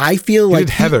 Yeah. I feel like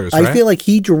Heathers, right? I feel like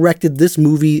he directed this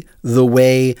movie the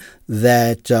way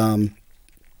that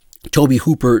Tobe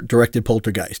Hooper directed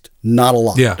Poltergeist. Not a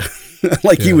lot. Yeah.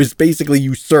 He was basically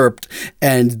usurped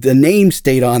and the name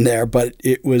stayed on there, but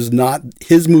it was not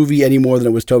his movie any more than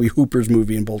it was Tobe Hooper's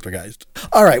movie in Poltergeist.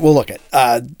 All right, well, look it.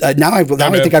 Now I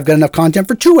think I've got enough content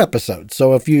for 2 episodes.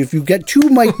 So if you get 2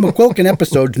 Mike McQuilkin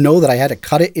episodes, know that I had to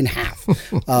cut it in half.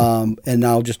 And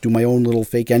I'll just do my own little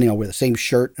fake ending. I'll wear the same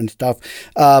shirt and stuff.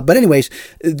 But anyways,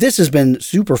 this has been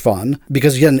super fun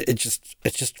because again, it's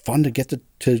just fun to get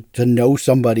to know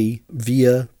somebody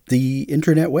via the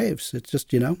internet waves. It's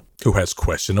just, who has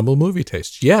questionable movie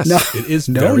taste. Yes, it is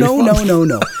no. I'm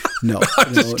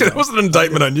just kidding. It wasn't an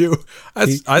indictment on you.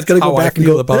 That's going to go back and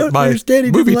go about my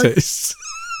movie tastes.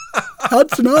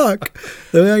 Hudson Hawk.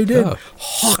 The way I did.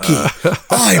 Hockey.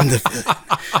 I'm the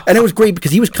villain. And it was great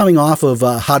because he was coming off of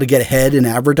How to Get Ahead in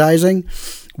Advertising,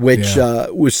 which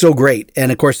was so great.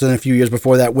 And of course, then a few years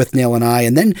before that, Withnail and I.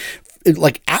 And then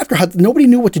after nobody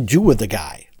knew what to do with the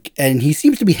guy. And he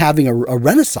seems to be having a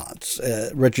renaissance,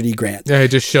 Richard E. Grant. Yeah, he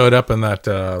just showed up in that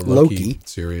Loki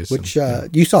series. Which,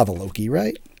 you saw the Loki,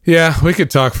 right? Yeah, we could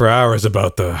talk for hours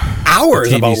about the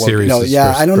TV about series. No,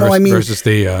 I don't know. I mean, versus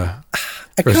the.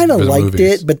 I kind of liked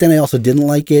it, but then I also didn't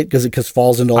like it because it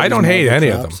falls into all I don't hate any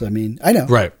of them. I mean, I know.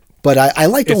 Right. But I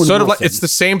like Owen Wilson. It's the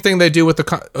same thing they do with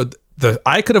the.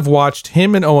 I could have watched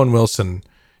him and Owen Wilson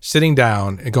sitting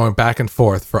down and going back and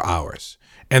forth for hours.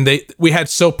 And we had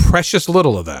so precious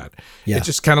little of that. Yeah. It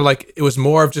just kind of it was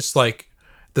more of just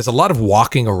there's a lot of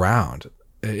walking around.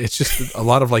 It's just a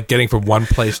lot of getting from one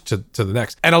place to the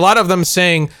next. And a lot of them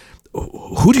saying,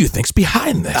 who do you think's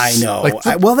behind this? I know.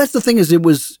 Well, that's the thing is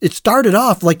it started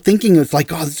off thinking it's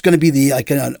it's going to be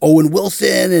an Owen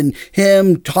Wilson and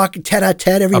him talking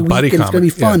tete-a-tete every week and it's going to be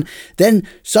fun. Yeah. Then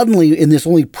suddenly in this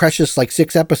only precious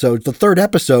 6 episodes, the 3rd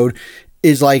episode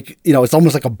is it's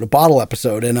almost like a bottle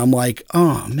episode. And I'm like,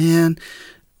 oh man,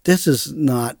 this is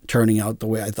not turning out the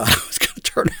way I thought it was going to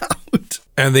turn out.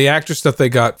 And the actress that they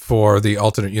got for the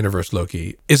alternate universe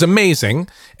Loki is amazing.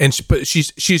 But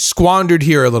she's squandered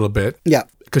here a little bit. Yeah.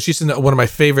 Because she's in one of my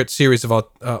favorite series of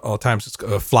all times. It's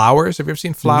Flowers. Have you ever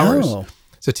seen Flowers? No.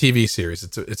 It's a TV series.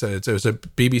 It's a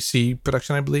BBC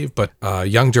production, I believe, but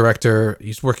young director.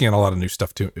 He's working on a lot of new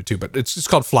stuff too. But it's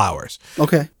called Flowers.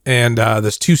 Okay. And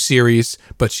there's 2 series,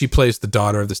 but she plays the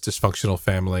daughter of this dysfunctional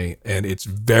family, and it's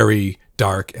very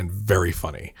dark and very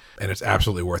funny, and it's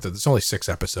absolutely worth it. It's only 6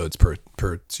 episodes per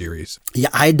series. Yeah,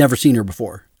 I had never seen her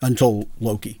before until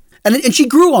Loki. And she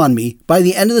grew on me. By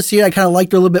the end of the series, I kind of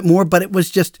liked her a little bit more, but it was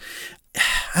just,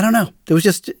 I don't know. It was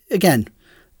just, again,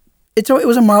 it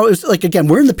was a Marvel. It was like, again,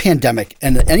 we're in the pandemic,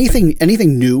 and anything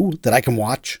new that I can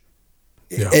watch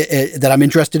that I'm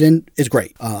interested in is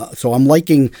great. So I'm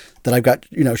liking that I've got,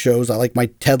 shows. I like my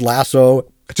Ted Lasso.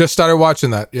 I just started watching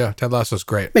that. Yeah, Ted Lasso's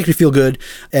great. Makes me feel good.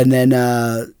 And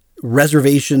then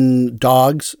Reservation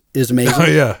Dogs is amazing. Oh,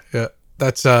 yeah.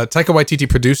 That's Taika Waititi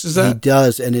produces that? He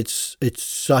does, and it's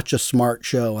such a smart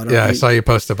show. I saw you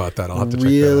post about that. I'll have to check that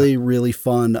out. Really, really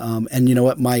fun. And you know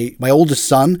what? My oldest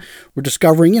son, we're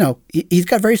discovering, he's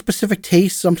got very specific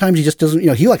tastes. Sometimes he just doesn't,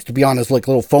 he likes to be on his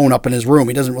little phone up in his room.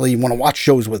 He doesn't really want to watch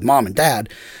shows with mom and dad.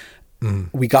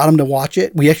 We got him to watch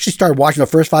it. We actually started watching the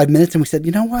first 5 minutes, and we said,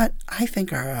 you know what? I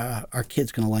think our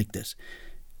kid's going to like this.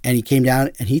 And he came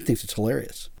down, and he thinks it's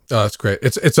hilarious. Oh, that's great.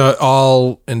 It's an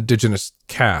all indigenous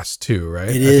cast too, right?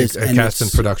 It is. A cast and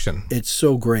production. It's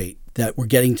so great that we're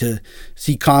getting to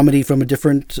see comedy from a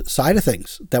different side of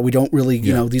things that we don't really,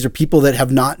 these are people that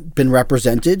have not been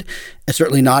represented, and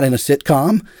certainly not in a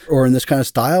sitcom or in this kind of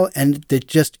style. And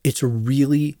it's a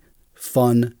really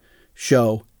fun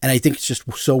show. And I think it's just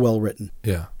so well written.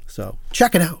 Yeah. So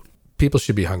check it out. People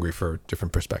should be hungry for a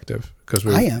different perspective because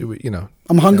I am.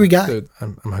 I'm a hungry guy.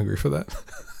 I'm hungry for that.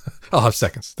 I'll have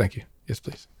seconds. Thank you. Yes,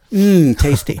 please.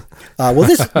 Tasty. Well,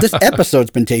 this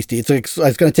episode's been tasty. It's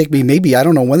going to take me maybe, I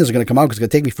don't know when this is going to come out because it's going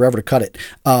to take me forever to cut it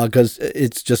because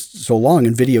it's just so long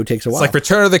and video takes a while. It's like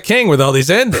Return of the King with all these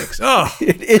endings. Oh,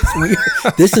 it is weird.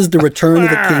 This is the Return of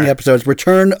the King episodes.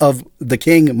 Return of the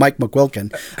King, Mike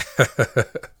McQuilkin.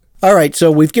 All right,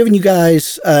 so we've given you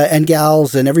guys and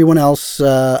gals and everyone else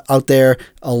out there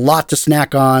a lot to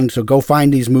snack on. So go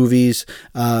find these movies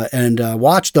and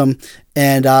watch them.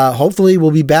 And hopefully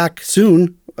we'll be back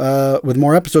soon with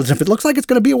more episodes. If it looks like it's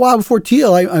going to be a while before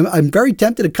Teal, I'm very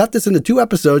tempted to cut this into 2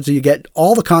 episodes so you get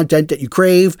all the content that you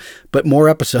crave, but more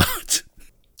episodes.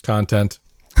 Content.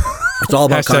 It's all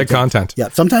about content. Yeah,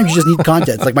 sometimes you just need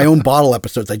content. It's like my own bottle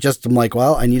episodes. I'm like,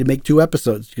 well, I need to make 2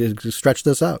 episodes to stretch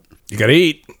this out. You got to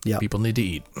eat. Yeah. People need to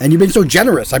eat. And you've been so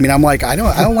generous. I mean, I'm like, I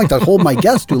don't like to hold my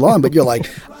guests too long, but you're like,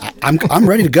 I'm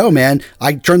ready to go, man.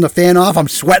 I turned the fan off. I'm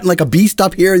sweating like a beast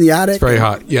up here in the attic. It's very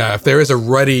hot. Yeah, if there is a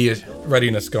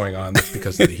readiness going on, that's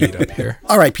because of the heat up here.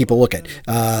 All right, people, look at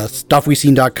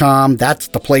StuffWe'veSeen.com. That's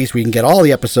the place where you can get all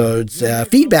the episodes.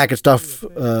 Feedback at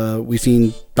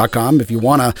StuffWe'veSeen.com if you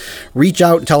want to reach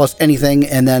out and tell us anything.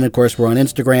 And then, of course, we're on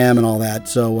Instagram and all that.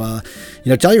 So,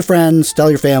 tell your friends, tell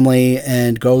your family,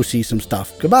 and go see some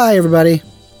stuff. Goodbye, everybody.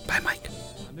 Bye, Mike.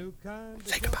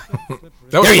 Say goodbye.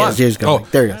 That was there he fun. is.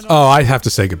 There he is. Oh, I have to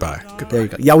say goodbye. There you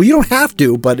go. Yeah, well, you don't have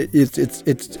to, but it's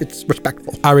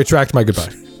respectful. I retract my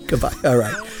goodbye. Goodbye.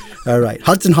 All right.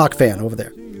 Hudson Hawk fan over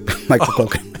there. Mike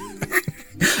McQuilkin.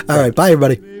 All right. Bye,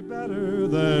 everybody. Better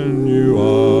than you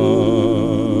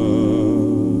are.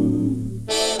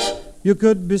 You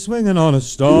could be swinging on a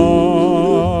star.